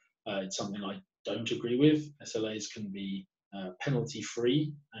 It's something I don't agree with. SLAs can be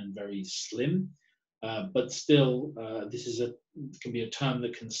penalty-free and very slim, but still, this can be a term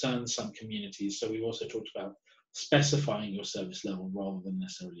that concerns some communities. So we've also talked about specifying your service level rather than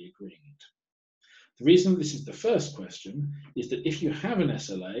necessarily agreeing it. The reason this is the first question is that if you have an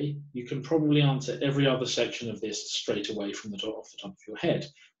SLA, you can probably answer every other section of this straight away from off the top of your head,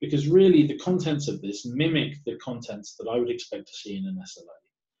 because really the contents of this mimic the contents that I would expect to see in an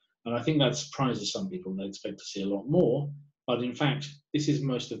SLA. And I think that surprises some people. They expect to see a lot more, but in fact, this is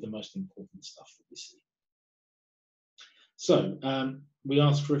most of the most important stuff that we see. So we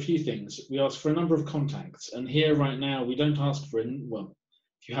ask for a few things. We ask for a number of contacts, and here right now we don't ask for, well,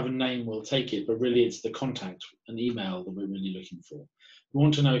 if you have a name, we'll take it, but really it's the contact, an email that we're really looking for. We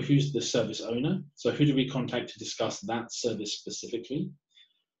want to know who's the service owner. So who do we contact to discuss that service specifically?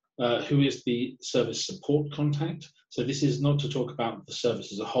 Who is the service support contact? So this is not to talk about the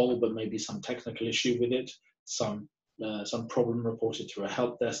service as a whole, but maybe some technical issue with it, some problem reported through a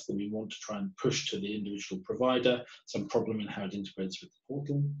help desk that we want to try and push to the individual provider, some problem in how it integrates with the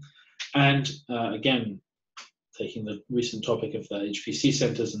portal. And again, taking the recent topic of the HPC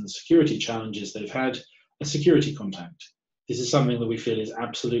centers and the security challenges they've had, a security contact. This is something that we feel is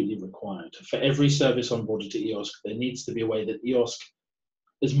absolutely required. For every service onboarded to EOSC, there needs to be a way that EOSC,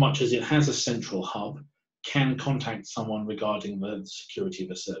 as much as it has a central hub, can contact someone regarding the security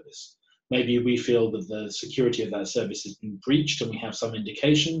of a service. Maybe we feel that the security of that service has been breached and we have some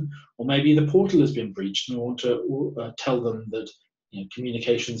indication, or maybe the portal has been breached and we want to tell them that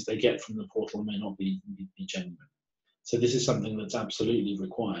communications they get from the portal may not be genuine. So this is something that's absolutely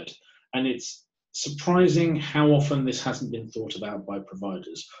required. And it's surprising how often this hasn't been thought about by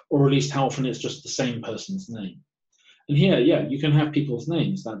providers, or at least how often it's just the same person's name. And here, yeah, you can have people's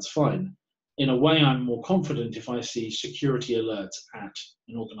names, that's fine. In a way, I'm more confident if I see security alerts at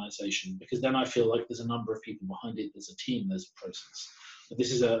an organization, because then I feel like there's a number of people behind it, there's a team, there's a process. But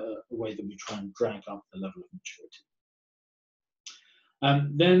this is a way that we try and drag up the level of maturity.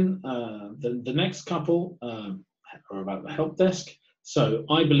 Then the next couple are about the help desk. So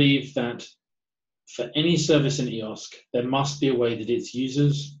I believe that for any service in EOSC, there must be a way that its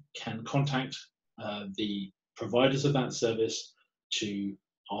users can contact the providers of that service to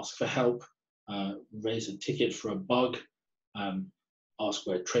ask for help, raise a ticket for a bug, ask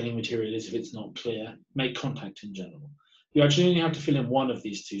where training material is if it's not clear, make contact in general. You actually only have to fill in one of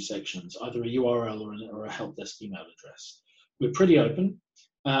these two sections, either a URL or a help desk email address. We're pretty open.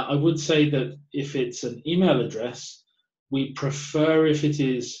 I would say that if it's an email address, we prefer if it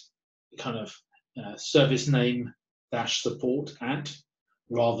is kind of service name -support at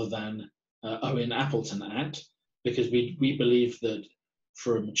rather than Owen Appleton at, because we believe that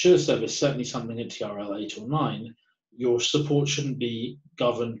for a mature service, certainly something at TRL 8 or 9, your support shouldn't be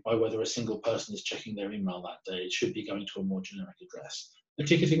governed by whether a single person is checking their email that day. It should be going to a more generic address. A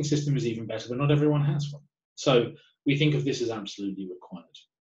ticketing system is even better, but not everyone has one. So we think of this as absolutely required.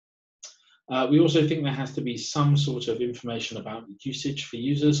 We also think there has to be some sort of information about usage for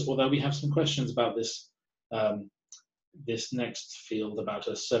users, although we have some questions about this, this next field about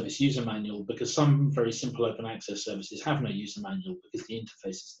a service user manual, because some very simple open access services have no user manual because the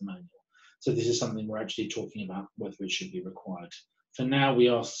interface is the manual. So this is something we're actually talking about whether it should be required. For now, we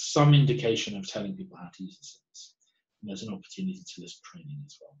ask some indication of telling people how to use the service. And there's an opportunity to list training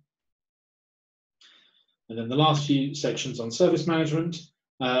as well. And then the last few sections on service management.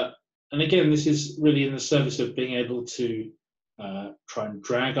 And again, this is really in the service of being able to try and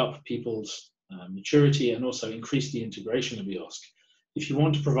drag up people's maturity and also increase the integration of EOSC. If you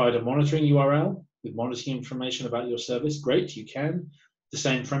want to provide a monitoring URL with monitoring information about your service, great, you can. The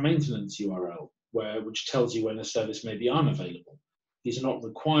same for a maintenance URL, which tells you when a service may be unavailable. These are not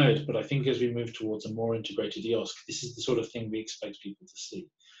required, but I think as we move towards a more integrated EOSC, this is the sort of thing we expect people to see.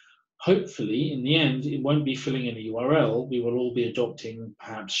 Hopefully, in the end, it won't be filling in a URL. We will all be adopting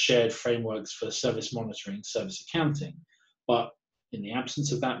perhaps shared frameworks for service monitoring, service accounting. But in the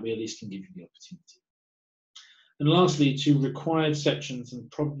absence of that, we at least can give you the opportunity. And lastly, two required sections, and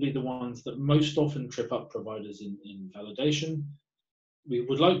probably the ones that most often trip up providers in validation. We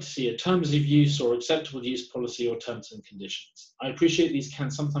would like to see a terms of use or acceptable use policy or terms and conditions. I appreciate these can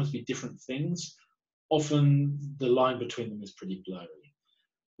sometimes be different things. Often the line between them is pretty blurry.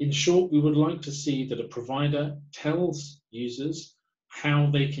 In short, we would like to see that a provider tells users how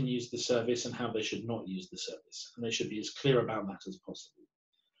they can use the service and how they should not use the service, and they should be as clear about that as possible.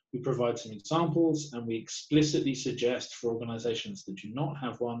 We provide some examples, and we explicitly suggest for organizations that do not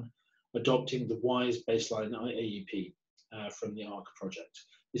have one, adopting the WISE baseline AUP from the ARC project.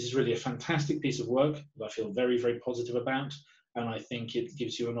 This is really a fantastic piece of work that I feel very, very positive about, and I think it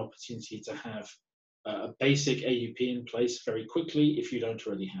gives you an opportunity to have a basic AUP in place very quickly if you don't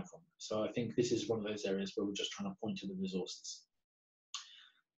already have one. So I think this is one of those areas where we're just trying to point to the resources.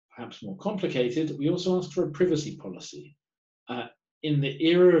 Perhaps more complicated, we also asked for a privacy policy. In the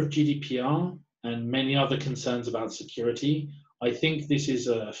era of GDPR and many other concerns about security, I think this is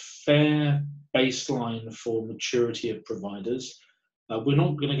a fair baseline for maturity of providers. We're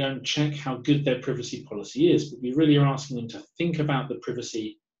not going to go and check how good their privacy policy is, but we really are asking them to think about the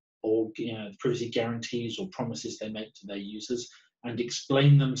privacy or privacy guarantees or promises they make to their users and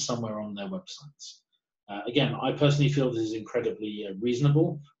explain them somewhere on their websites. Again, I personally feel this is incredibly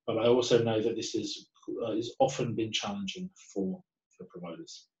reasonable, but I also know that this is often been challenging for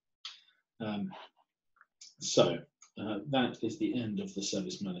providers. That is the end of the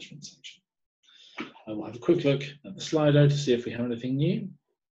service management section. I will have a quick look at the Slido to see if we have anything new.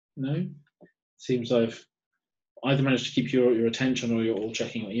 No, seems I've either managed to keep your attention or you're all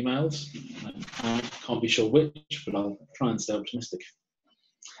checking your emails. I can't be sure which, but I'll try and stay optimistic.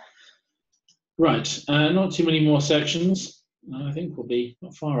 Right, not too many more sections. I think we'll be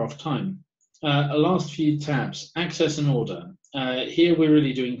not far off time. A last few tabs, access and order. Here we're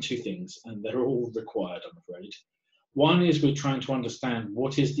really doing two things, and they're all required, I'm afraid. One is we're trying to understand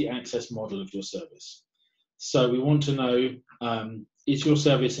what is the access model of your service. So we want to know, is your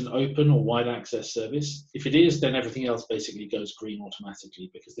service an open or wide access service? If it is, then everything else basically goes green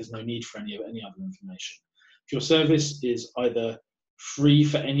automatically because there's no need for any other information. If your service is either free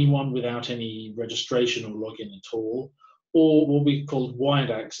for anyone without any registration or login at all, or what we call wide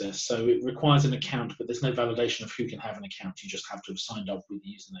access, so it requires an account, but there's no validation of who can have an account, you just have to have signed up with the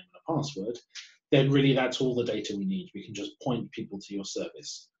username and a password, then really that's all the data we need. We can just point people to your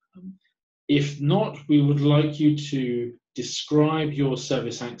service. If not, we would like you to describe your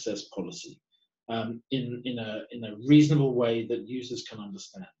service access policy in a reasonable way that users can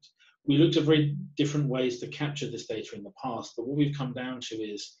understand. We looked at very different ways to capture this data in the past, but what we've come down to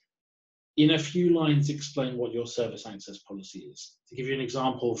is, in a few lines, explain what your service access policy is. To give you an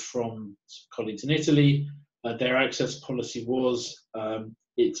example from colleagues in Italy, their access policy was,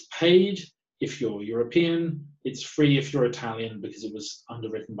 it's paid if you're European, it's free if you're Italian, because it was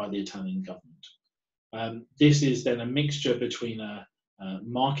underwritten by the Italian government. This is then a mixture between a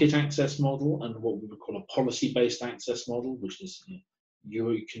market access model and what we would call a policy-based access model, which is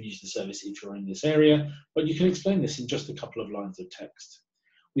you can use the service if you're in this area, but you can explain this in just a couple of lines of text.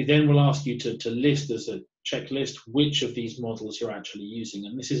 We then will ask you to list as a checklist which of these models you're actually using,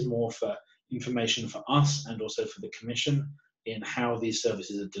 and this is more for information for us and also for the Commission in how these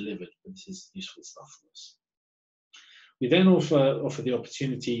services are delivered, but this is useful stuff for us. We then offer the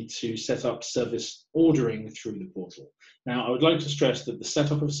opportunity to set up service ordering through the portal. Now, I would like to stress that the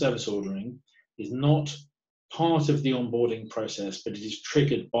setup of service ordering is not part of the onboarding process, but it is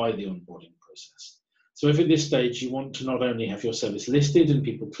triggered by the onboarding process. So if at this stage you want to not only have your service listed and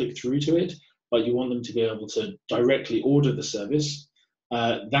people click through to it, but you want them to be able to directly order the service,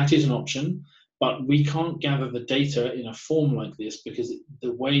 that is an option, but we can't gather the data in a form like this because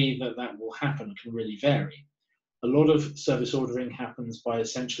the way that that will happen can really vary. A lot of service ordering happens by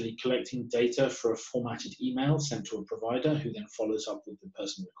essentially collecting data for a formatted email sent to a provider who then follows up with the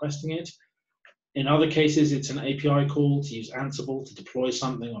person requesting it. In other cases, it's an API call to use Ansible to deploy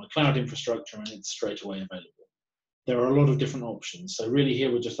something on a cloud infrastructure and it's straight away available. There are a lot of different options. So really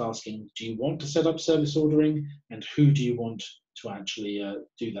here we're just asking, do you want to set up service ordering and who do you want to actually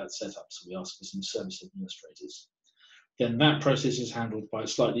do that setup? So we ask for some service administrators. Then that process is handled by a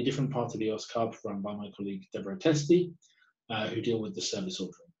slightly different part of the EOSC-hub run by my colleague Deborah Testi, who deal with the service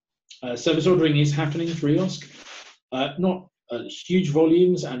ordering. Service ordering is happening through EOSC, not huge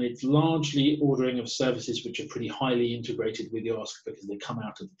volumes, and it's largely ordering of services which are pretty highly integrated with EOSC because they come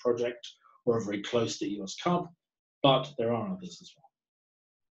out of the project or are very close to EOSC-hub, but there are others as well.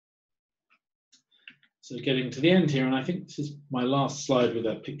 So getting to the end here, and I think this is my last slide with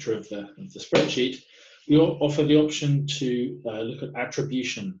a picture of the spreadsheet. We offer the option to look at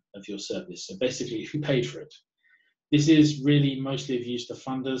attribution of your service. So basically, if you paid for it. This is really mostly of use to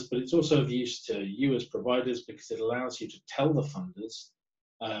funders, but it's also of use to you as providers because it allows you to tell the funders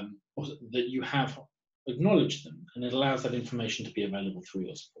that you have acknowledged them, and it allows that information to be available through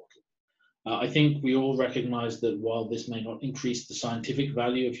your portal. I think we all recognize that while this may not increase the scientific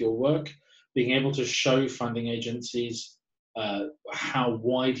value of your work, being able to show funding agencies how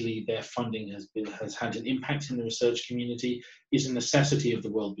widely their funding has had an impact in the research community is a necessity of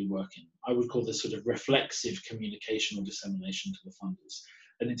the world we work in. I would call this sort of reflexive communication or dissemination to the funders,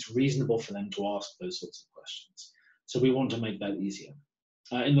 and it's reasonable for them to ask those sorts of questions. So we want to make that easier.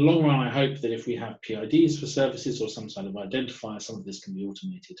 In the long run, I hope that if we have PIDs for services or some sort of identifier, some of this can be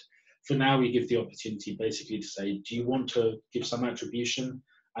automated. For now, we give the opportunity basically to say, do you want to give some attribution?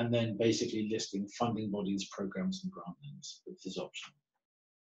 And then basically listing funding bodies, programs, and grant names, which is optional.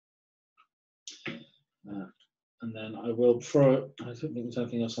 And then I will throw, I don't think there's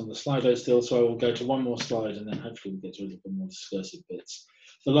anything else on the Slido still, so I will go to one more slide and then hopefully we'll get to a little bit more discursive bits.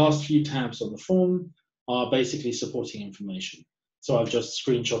 The last few tabs on the form are basically supporting information. So I've just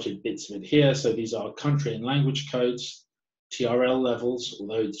screenshotted bits of it here. So these are country and language codes, TRL levels,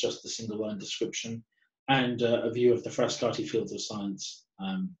 although it's just a single line description, and a view of the Frascati fields of science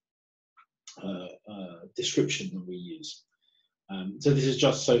description that we use. So this is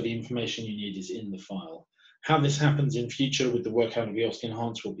just so the information you need is in the file. How this happens in future with the work out of EOSC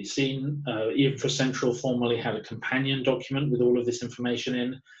Enhance will be seen. Infocentral formerly had a companion document with all of this information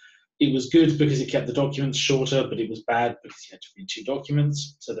in. It was good because it kept the documents shorter, but it was bad because you had to read 2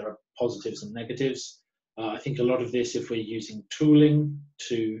 documents. So there are positives and negatives. I think a lot of this, if we're using tooling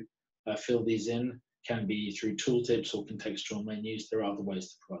to fill these in, can be through tooltips or contextual menus. There are other ways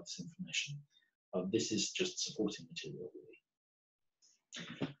to provide this information. This is just supporting material,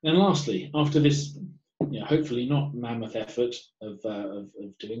 really. And lastly, after this, hopefully not mammoth effort of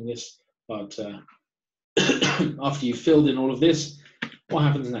doing this, but after you've filled in all of this, what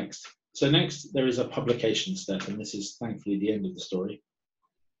happens next? So next, there is a publication step, and this is thankfully the end of the story.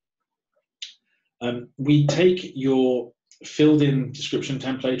 We take your filled in description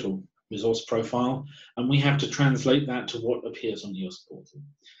template or resource profile, and we have to translate that to what appears on the EOSC portal.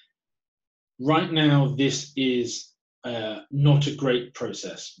 Right now, this is not a great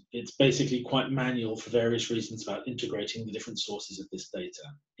process. It's basically quite manual for various reasons about integrating the different sources of this data.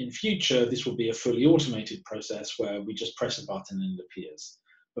 In future, this will be a fully automated process where we just press a button and it appears.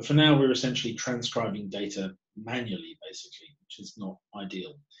 But for now, we're essentially transcribing data manually, basically, which is not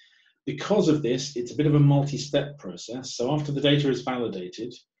ideal. Because of this, it's a bit of a multi-step process. So after the data is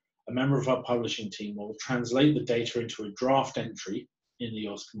validated, a member of our publishing team will translate the data into a draft entry in the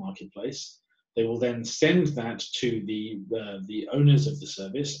EOSC marketplace. They will then send that to the owners of the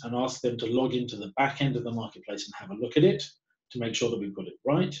service and ask them to log into the back end of the marketplace and have a look at it to make sure that we've got it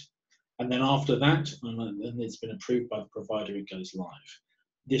right. And then after that, and it's been approved by the provider, it goes live.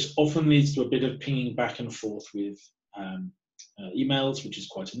 This often leads to a bit of pinging back and forth with emails, which is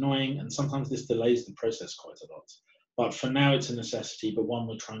quite annoying, and sometimes this delays the process quite a lot. But for now, it's a necessity, but one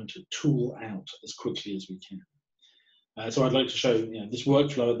we're trying to tool out as quickly as we can. So I'd like to show, this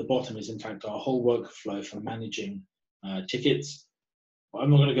workflow at the bottom is in fact our whole workflow for managing tickets. I'm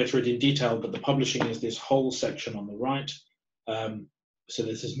not going to go through it in detail, but the publishing is this whole section on the right. So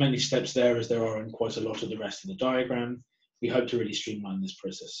there's as many steps there as there are in quite a lot of the rest of the diagram. We hope to really streamline this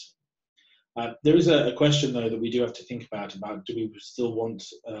process. There is a question, though, that we do have to think about do we still want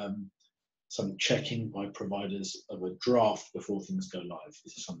some checking by providers of a draft before things go live?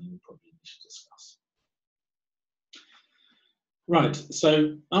 This is something we probably need to discuss. Right,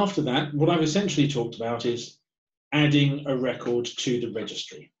 so after that, what I've essentially talked about is adding a record to the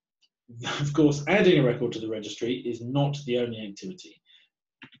registry. Of course, adding a record to the registry is not the only activity.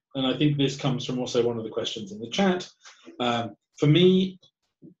 And I think this comes from also one of the questions in the chat. For me,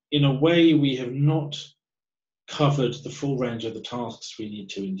 in a way, we have not covered the full range of the tasks we need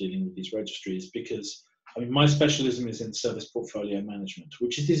to in dealing with these registries because, my specialism is in service portfolio management,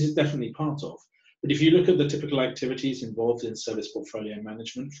 which this is definitely part of. But if you look at the typical activities involved in service portfolio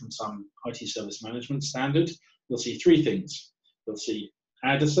management from some IT service management standard, you'll see 3 things. You'll see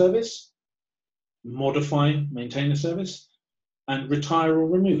add a service, modify, maintain a service, and retire or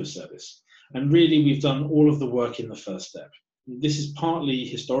remove a service. And really, we've done all of the work in the first step. This is partly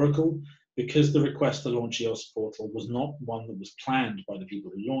historical because the request to launch EOSC portal was not one that was planned by the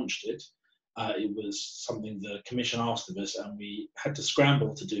people who launched it. It was something the commission asked of us and we had to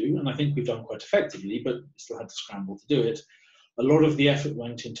scramble to do, and I think we've done quite effectively, but we still had to scramble to do it. a lot of the effort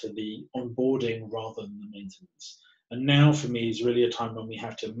went into the onboarding rather than the maintenance. And now for me is really a time when we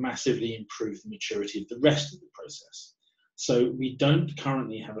have to massively improve the maturity of the rest of the process. So we don't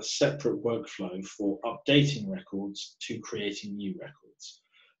currently have a separate workflow for updating records to creating new records.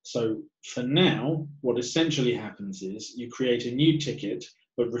 So for now, what essentially happens is you create a new ticket,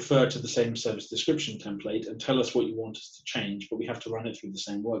 but refer to the same service description template and tell us what you want us to change, but we have to run it through the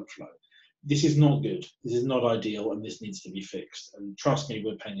same workflow. This is not good. This is not ideal, and this needs to be fixed. And trust me,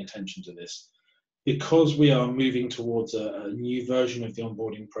 we're paying attention to this. Because we are moving towards a new version of the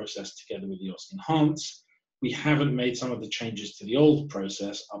onboarding process together with EOSC-Enhance, we haven't made some of the changes to the old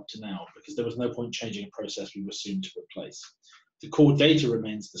process up to now, because there was no point changing a process we were soon to replace. The core data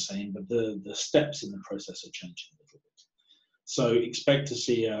remains the same, but the steps in the process are changing a little bit. So expect to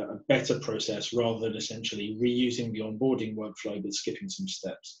see a better process rather than essentially reusing the onboarding workflow but skipping some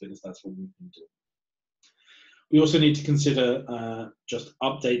steps, because that's what we've been doing. We also need to consider just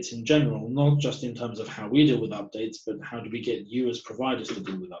updates in general, not just in terms of how we deal with updates, but how do we get you as providers to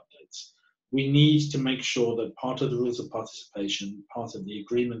deal with updates. We need to make sure that part of the rules of participation, part of the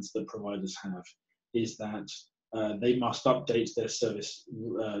agreements that providers have, is that they must update their service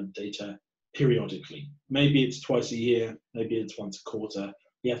data periodically. Maybe it's twice a year, maybe it's once a quarter.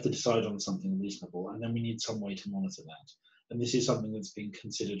 We have to decide on something reasonable, and then we need some way to monitor that. And this is something that's being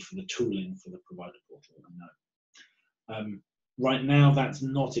considered for the tooling for the provider portal, I know. Right now, that's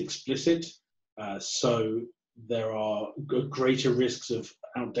not explicit, so there are greater risks of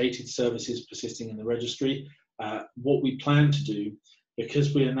outdated services persisting in the registry. What we plan to do,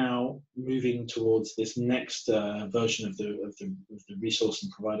 because we are now moving towards this next version of the resource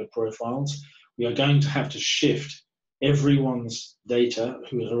and provider profiles, we are going to have to shift everyone's data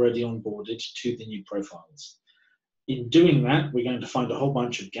who is already onboarded to the new profiles. In doing that, we're going to find a whole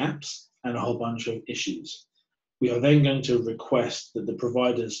bunch of gaps and a whole bunch of issues. We are then going to request that the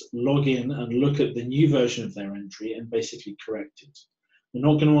providers log in and look at the new version of their entry and basically correct it. We're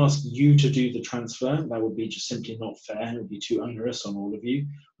not going to ask you to do the transfer. That would be just simply not fair. It would be too onerous on all of you.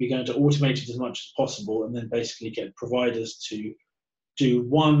 We're going to automate it as much as possible and then basically get providers to do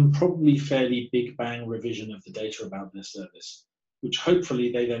one probably fairly big bang revision of the data about their service, which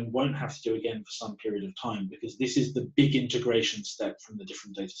hopefully they then won't have to do again for some period of time, because this is the big integration step from the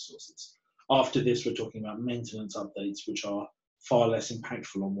different data sources. After this, we're talking about maintenance updates, which are far less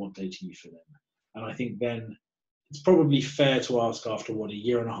impactful on what data you fill in. And I think then it's probably fair to ask, after what, a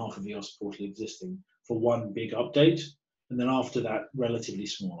year and a half of the EOS portal existing, for one big update, and then after that, relatively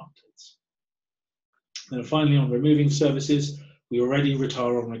small updates. And finally, on removing services, we already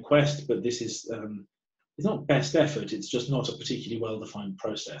retire on request, but this is it's not best effort, it's just not a particularly well-defined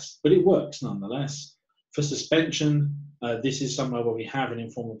process, but it works nonetheless. For suspension, this is somewhere where we have an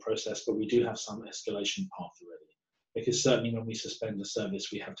informal process, but we do have some escalation path already, because certainly when we suspend a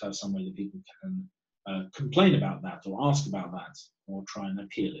service, we have to have some way that people can complain about that, or ask about that, or try and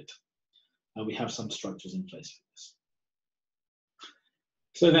appeal it. We have some structures in place for this.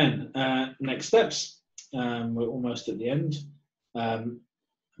 So then, next steps. We're almost at the end.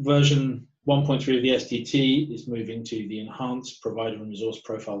 Version 1.3 of the SDT is moving to the enhanced provider and resource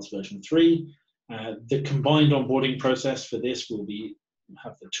profiles version 3. The combined onboarding process for this will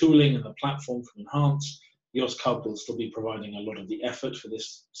have the tooling and the platform from Enhance. The EOSC-hub will still be providing a lot of the effort for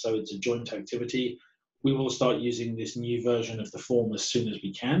this, so it's a joint activity. We will start using this new version of the form as soon as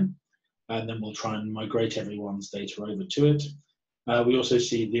we can, and then we'll try and migrate everyone's data over to it. We also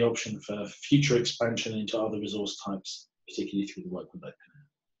see the option for future expansion into other resource types, particularly through the work with OpenAir.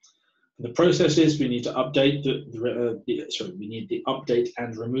 The processes, we need to update we need the update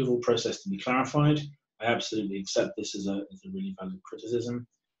and removal process to be clarified. I absolutely accept this as a really valid criticism.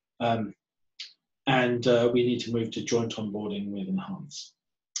 We need to move to joint onboarding with Enhance.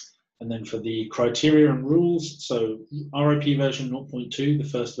 And then for the criteria and rules, so RIP version 0.2, the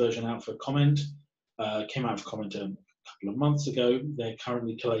first version out for comment, came out for comment a couple of months ago. They're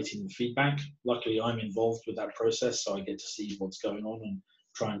currently collating the feedback. Luckily, I'm involved with that process, so I get to see what's going on and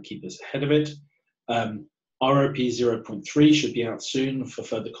try and keep us ahead of it. ROP 0.3 should be out soon for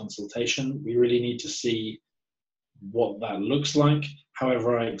further consultation. We really need to see what that looks like.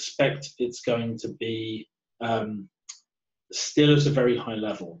 However, I expect it's going to be still at a very high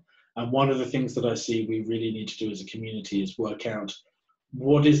level. And one of the things that I see we really need to do as a community is work out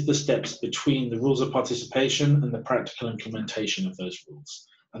what is the steps between the rules of participation and the practical implementation of those rules.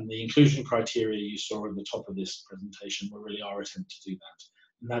 And the inclusion criteria you saw at the top of this presentation were really our attempt to do that.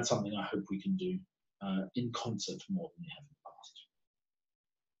 And that's something I hope we can do in concert more than we have in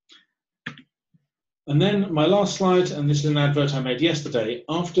the past. And then my last slide, and this is an advert I made yesterday.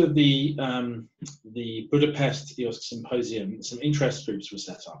 After the Budapest EOSC Symposium, some interest groups were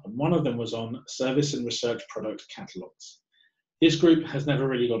set up, and one of them was on service and research product catalogs. This group has never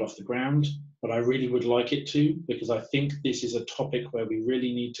really got off the ground, but I really would like it to, because I think this is a topic where we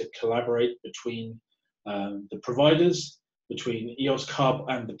really need to collaborate between the providers, between EOSC-hub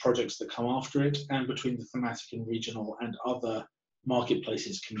and the projects that come after it, and between the thematic and regional and other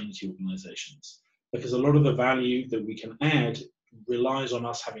marketplaces, community organizations. Because a lot of the value that we can add relies on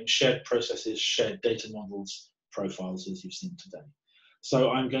us having shared processes, shared data models, profiles, as you've seen today. So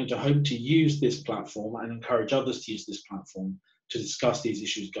I'm going to hope to use this platform and encourage others to use this platform to discuss these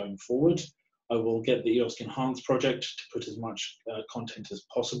issues going forward. I will get the EOSC Enhanced project to put as much content as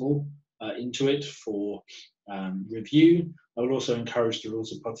possible into it for review. I will also encourage the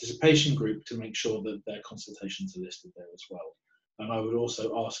Rules of Participation group to make sure that their consultations are listed there as well. And I would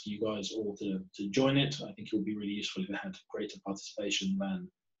also ask you guys all to join it. I think it would be really useful if it had greater participation than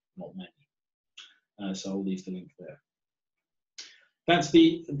not many. So I'll leave the link there. That's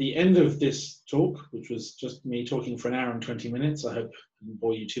the end of this talk, which was just me talking for an hour and 20 minutes. I hope I didn't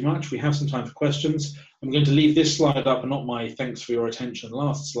bore you too much. We have some time for questions. I'm going to leave this slide up and not my thanks for your attention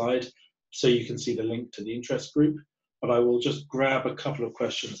last slide, so you can see the link to the interest group. But I will just grab a couple of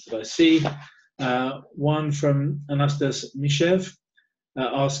questions that I see. One from Anastas Mishev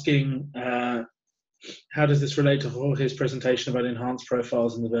asking, how does this relate to Jorge's presentation about enhanced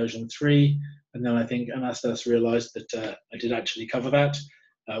profiles in the version 3? And then I think Anastas realized that I did actually cover that.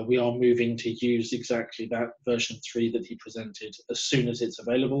 We are moving to use exactly that version 3 that he presented as soon as it's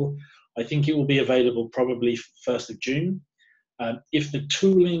available. I think it will be available probably 1st of June. If the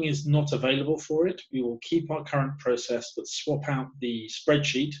tooling is not available for it, we will keep our current process but swap out the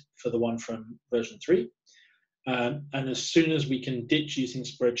spreadsheet for the one from version 3. And as soon as we can ditch using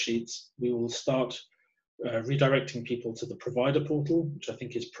spreadsheets, we will start redirecting people to the provider portal, which I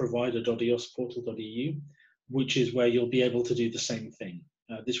think is provider.eosportal.eu, which is where you'll be able to do the same thing.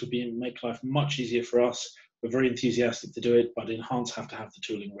 This would make life much easier for us. We're very enthusiastic to do it, but Enhance have to have the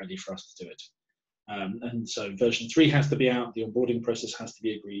tooling ready for us to do it. And so version 3 has to be out, the onboarding process has to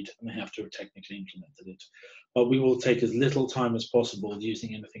be agreed, and they have to have technically implemented it. But we will take as little time as possible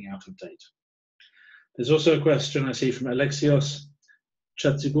using anything out of date. There's also a question I see from Alexios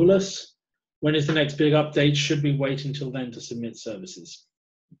Chatsougulas. When is the next big update? Should we wait until then to submit services?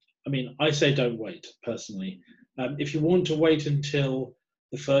 I mean, I say don't wait, personally. If you want to wait until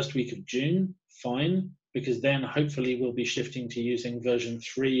the first week of June, fine, because then hopefully we'll be shifting to using version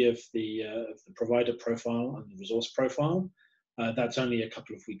 3 of the provider profile and the resource profile. That's only a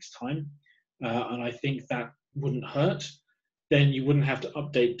couple of weeks' time. And I think that wouldn't hurt. Then you wouldn't have to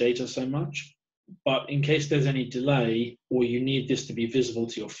update data so much. But in case there's any delay, or you need this to be visible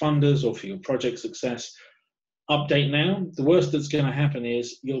to your funders or for your project success, update now. The worst that's going to happen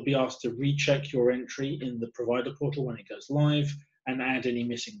is you'll be asked to recheck your entry in the provider portal when it goes live and add any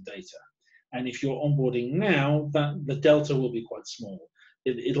missing data. And if you're onboarding now, the delta will be quite small.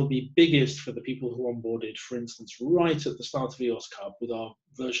 It'll be biggest for the people who onboarded, for instance, right at the start of EOSC-hub with our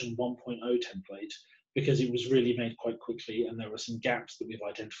version 1.0 template, because it was really made quite quickly and there were some gaps that we've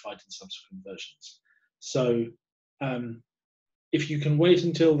identified in subsequent versions. So if you can wait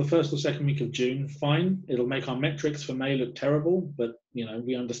until the 1st or 2nd week of June, fine. It'll make our metrics for May look terrible, but you know,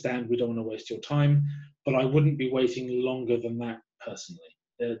 we understand we don't want to waste your time, but I wouldn't be waiting longer than that personally.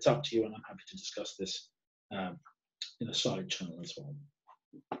 It's up to you, and I'm happy to discuss this in a side channel as well.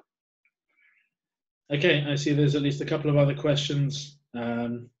 Okay, I see there's at least a couple of other questions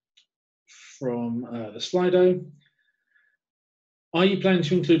from the Slido. Are you planning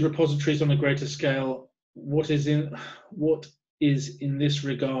to include repositories on a greater scale? What is in this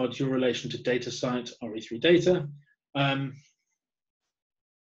regard your relation to DataSite RE3 data?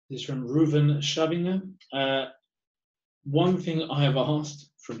 This is from Reuven Schavinger. One thing I have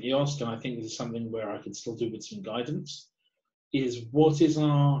asked from EOSC, and I think this is something where I could still do with some guidance, is what is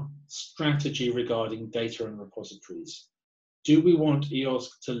our strategy regarding data and repositories? Do we want EOSC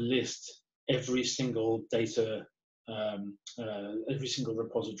to list every single data, every single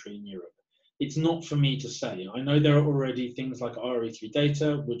repository in Europe? It's not for me to say. I know there are already things like RE3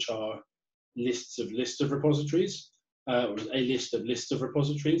 data, which are lists of repositories, or a list of lists of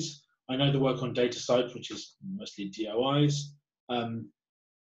repositories. I know the work on DataSite, which is mostly DOIs.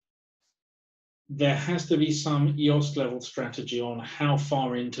 There has to be some EOSC level strategy on how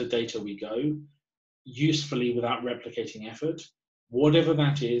far into data we go, usefully without replicating effort. Whatever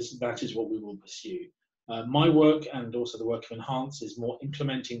that is what we will pursue. My work, and also the work of Enhance, is more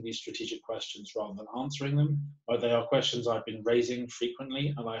implementing these strategic questions rather than answering them. But they are questions I've been raising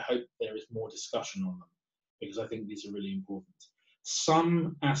frequently, and I hope there is more discussion on them, because I think these are really important.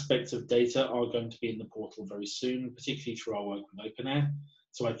 Some aspects of data are going to be in the portal very soon, particularly through our work with OpenAir.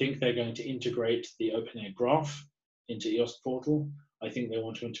 So I think they're going to integrate the OpenAir graph into EOSC portal. I think they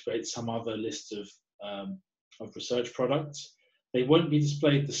want to integrate some other list of research products. They won't be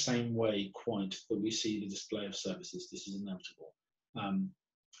displayed the same way quite that we see the display of services. This is inevitable.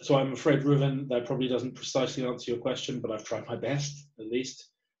 So I'm afraid, Ruven, that probably doesn't precisely answer your question, but I've tried my best, at least.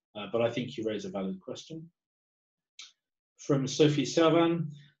 But I think you raise a valid question. From Sophie Servan,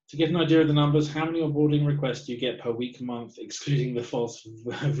 to get an idea of the numbers, how many onboarding requests do you get per week, month, excluding the false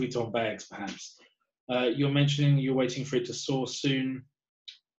Vuitton bags, perhaps? You're mentioning you're waiting for it to soar soon.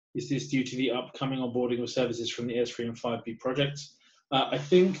 Is this due to the upcoming onboarding of services from the ES3 and 5B projects? I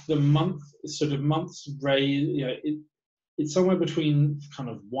think the months raise, it's somewhere between kind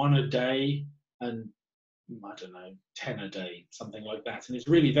of 1 a day and, I don't know, 10 a day, something like that. And it's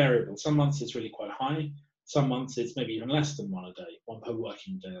really variable. Some months it's really quite high. Some months it's maybe even less than 1 a day, 1 per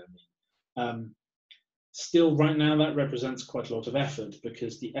working day, I mean. Still, right now, that represents quite a lot of effort,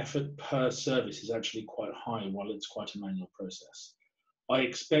 because the effort per service is actually quite high while it's quite a manual process. I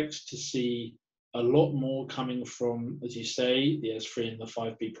expect to see a lot more coming from, as you say, the S3 and the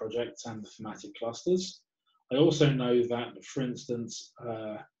 5B projects and the thematic clusters. I also know that, for instance,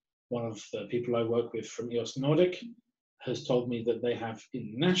 one of the people I work with from EOSC Nordic has told me that they have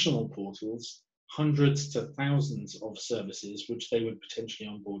in national portals hundreds to thousands of services which they would potentially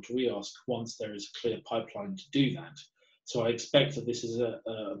onboard to EOSC once there is a clear pipeline to do that. So I expect that this is a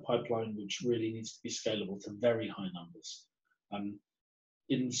pipeline which really needs to be scalable to very high numbers.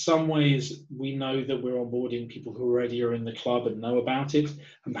 In some ways, we know that we're onboarding people who already are in the club and know about it.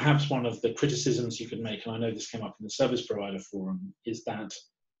 And perhaps one of the criticisms you could make, and I know this came up in the service provider forum, is that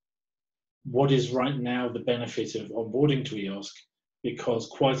what is right now the benefit of onboarding to EOSC? Because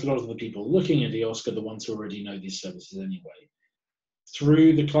quite a lot of the people looking at EOSC are the ones who already know these services anyway.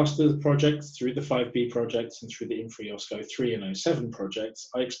 Through the cluster projects, through the 5B projects, and through the InfraEOSC 03 and 07 projects,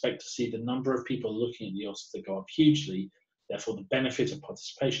 I expect to see the number of people looking at EOSC to go up hugely, therefore the benefit of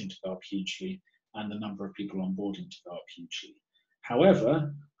participation to go up hugely, and the number of people onboarding to go up hugely.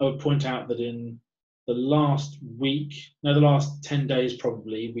 However, I would point out that in the last week, no, the last 10 days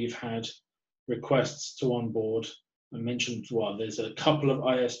probably, we've had requests to onboard. I mentioned, well, there's a couple of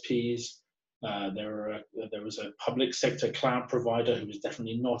ISPs. There was a public sector cloud provider who was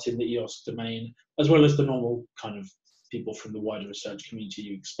definitely not in the EOSC domain, as well as the normal kind of people from the wider research community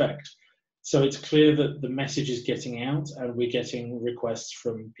you expect. So it's clear that the message is getting out, and we're getting requests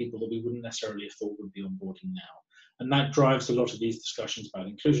from people that we wouldn't necessarily have thought would be onboarding now. And that drives a lot of these discussions about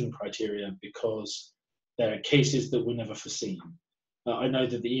inclusion criteria, because there are cases that were never foreseen. I know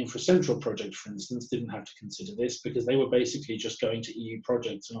that the InfraCentral project, for instance, didn't have to consider this, because they were basically just going to EU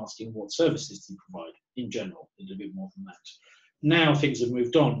projects and asking what services to provide in general. They did a bit more than that. Now things have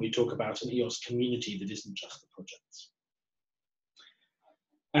moved on. We talk about an EOSC community that isn't just the projects.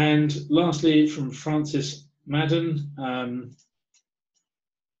 And lastly, from Francis Madden,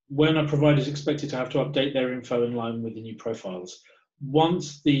 when are providers expected to have to update their info in line with the new profiles?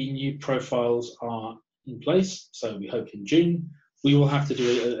 Once the new profiles are in place, so we hope in June, we will have to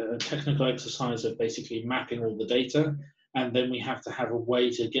do a technical exercise of basically mapping all the data, and then we have to have a way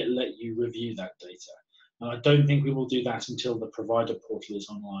to let you review that data. And I don't think we will do that until the provider portal is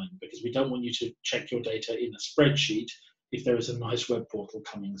online, because we don't want you to check your data in a spreadsheet if there is a nice web portal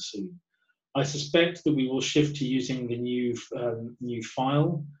coming soon. I suspect that we will shift to using the new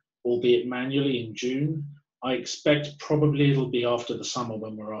file, albeit manually, in June. I expect probably it'll be after the summer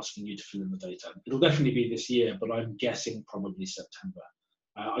when we're asking you to fill in the data. It'll definitely be this year, but I'm guessing probably September.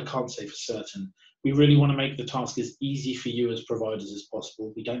 I can't say for certain. We really want to make the task as easy for you as providers as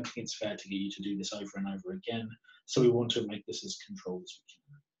possible. We don't think it's fair to get you to do this over and over again, so we want to make this as controlled as we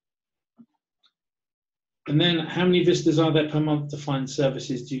can. And then, how many visitors are there per month to find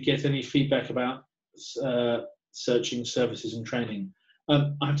services? Do you get any feedback about searching services and training?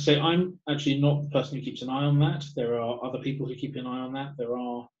 I have to say, I'm actually not the person who keeps an eye on that. There are other people who keep an eye on that. There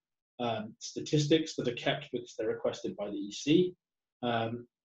are statistics that are kept because they're requested by the EC.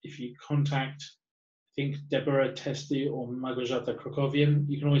 If you contact, I think, Deborah Testi or Małgorzata Krakowian,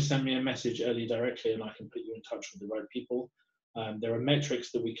 you can always send me a message early directly, and I can put you in touch with the right people. There are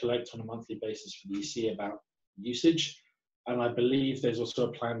metrics that we collect on a monthly basis for the EC about usage, and I believe there's also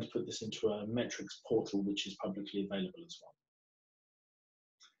a plan to put this into a metrics portal, which is publicly available as well.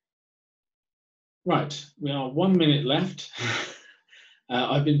 Right, we are 1 minute left.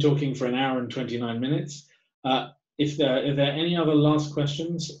 I've been talking for 1 hour and 29 minutes. If there are any other last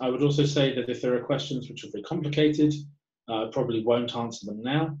questions, I would also say that if there are questions which are very complicated, I probably won't answer them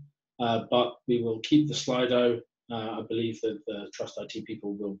now, but we will keep the Slido. I believe that the Trust IT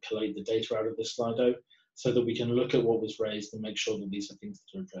people will collate the data out of this Slido so that we can look at what was raised and make sure that these are things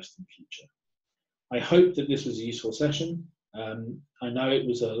that are addressed in the future. I hope that this was a useful session. I know it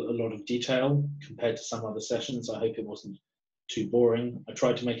was a lot of detail compared to some other sessions. I hope it wasn't too boring. I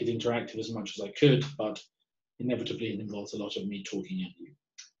tried to make it interactive as much as I could, but inevitably it involves a lot of me talking at you.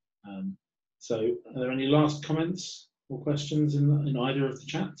 So are there any last comments or questions in either of the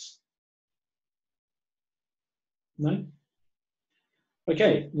chats? No?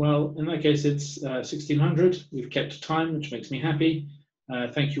 Okay, well, in that case, it's 1600. We've kept time, which makes me happy.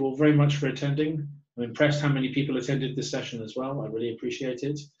 Thank you all very much for attending. I'm impressed how many people attended this session as well. I really appreciate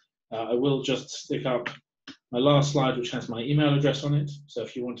it. I will just stick up my last slide, which has my email address on it. So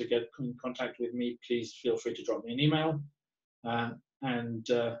if you want to get in contact with me, please feel free to drop me an email. I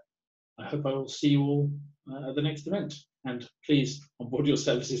hope I will see you all at the next event. And please onboard your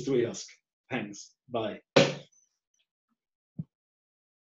services to EOSC. Thanks. Bye.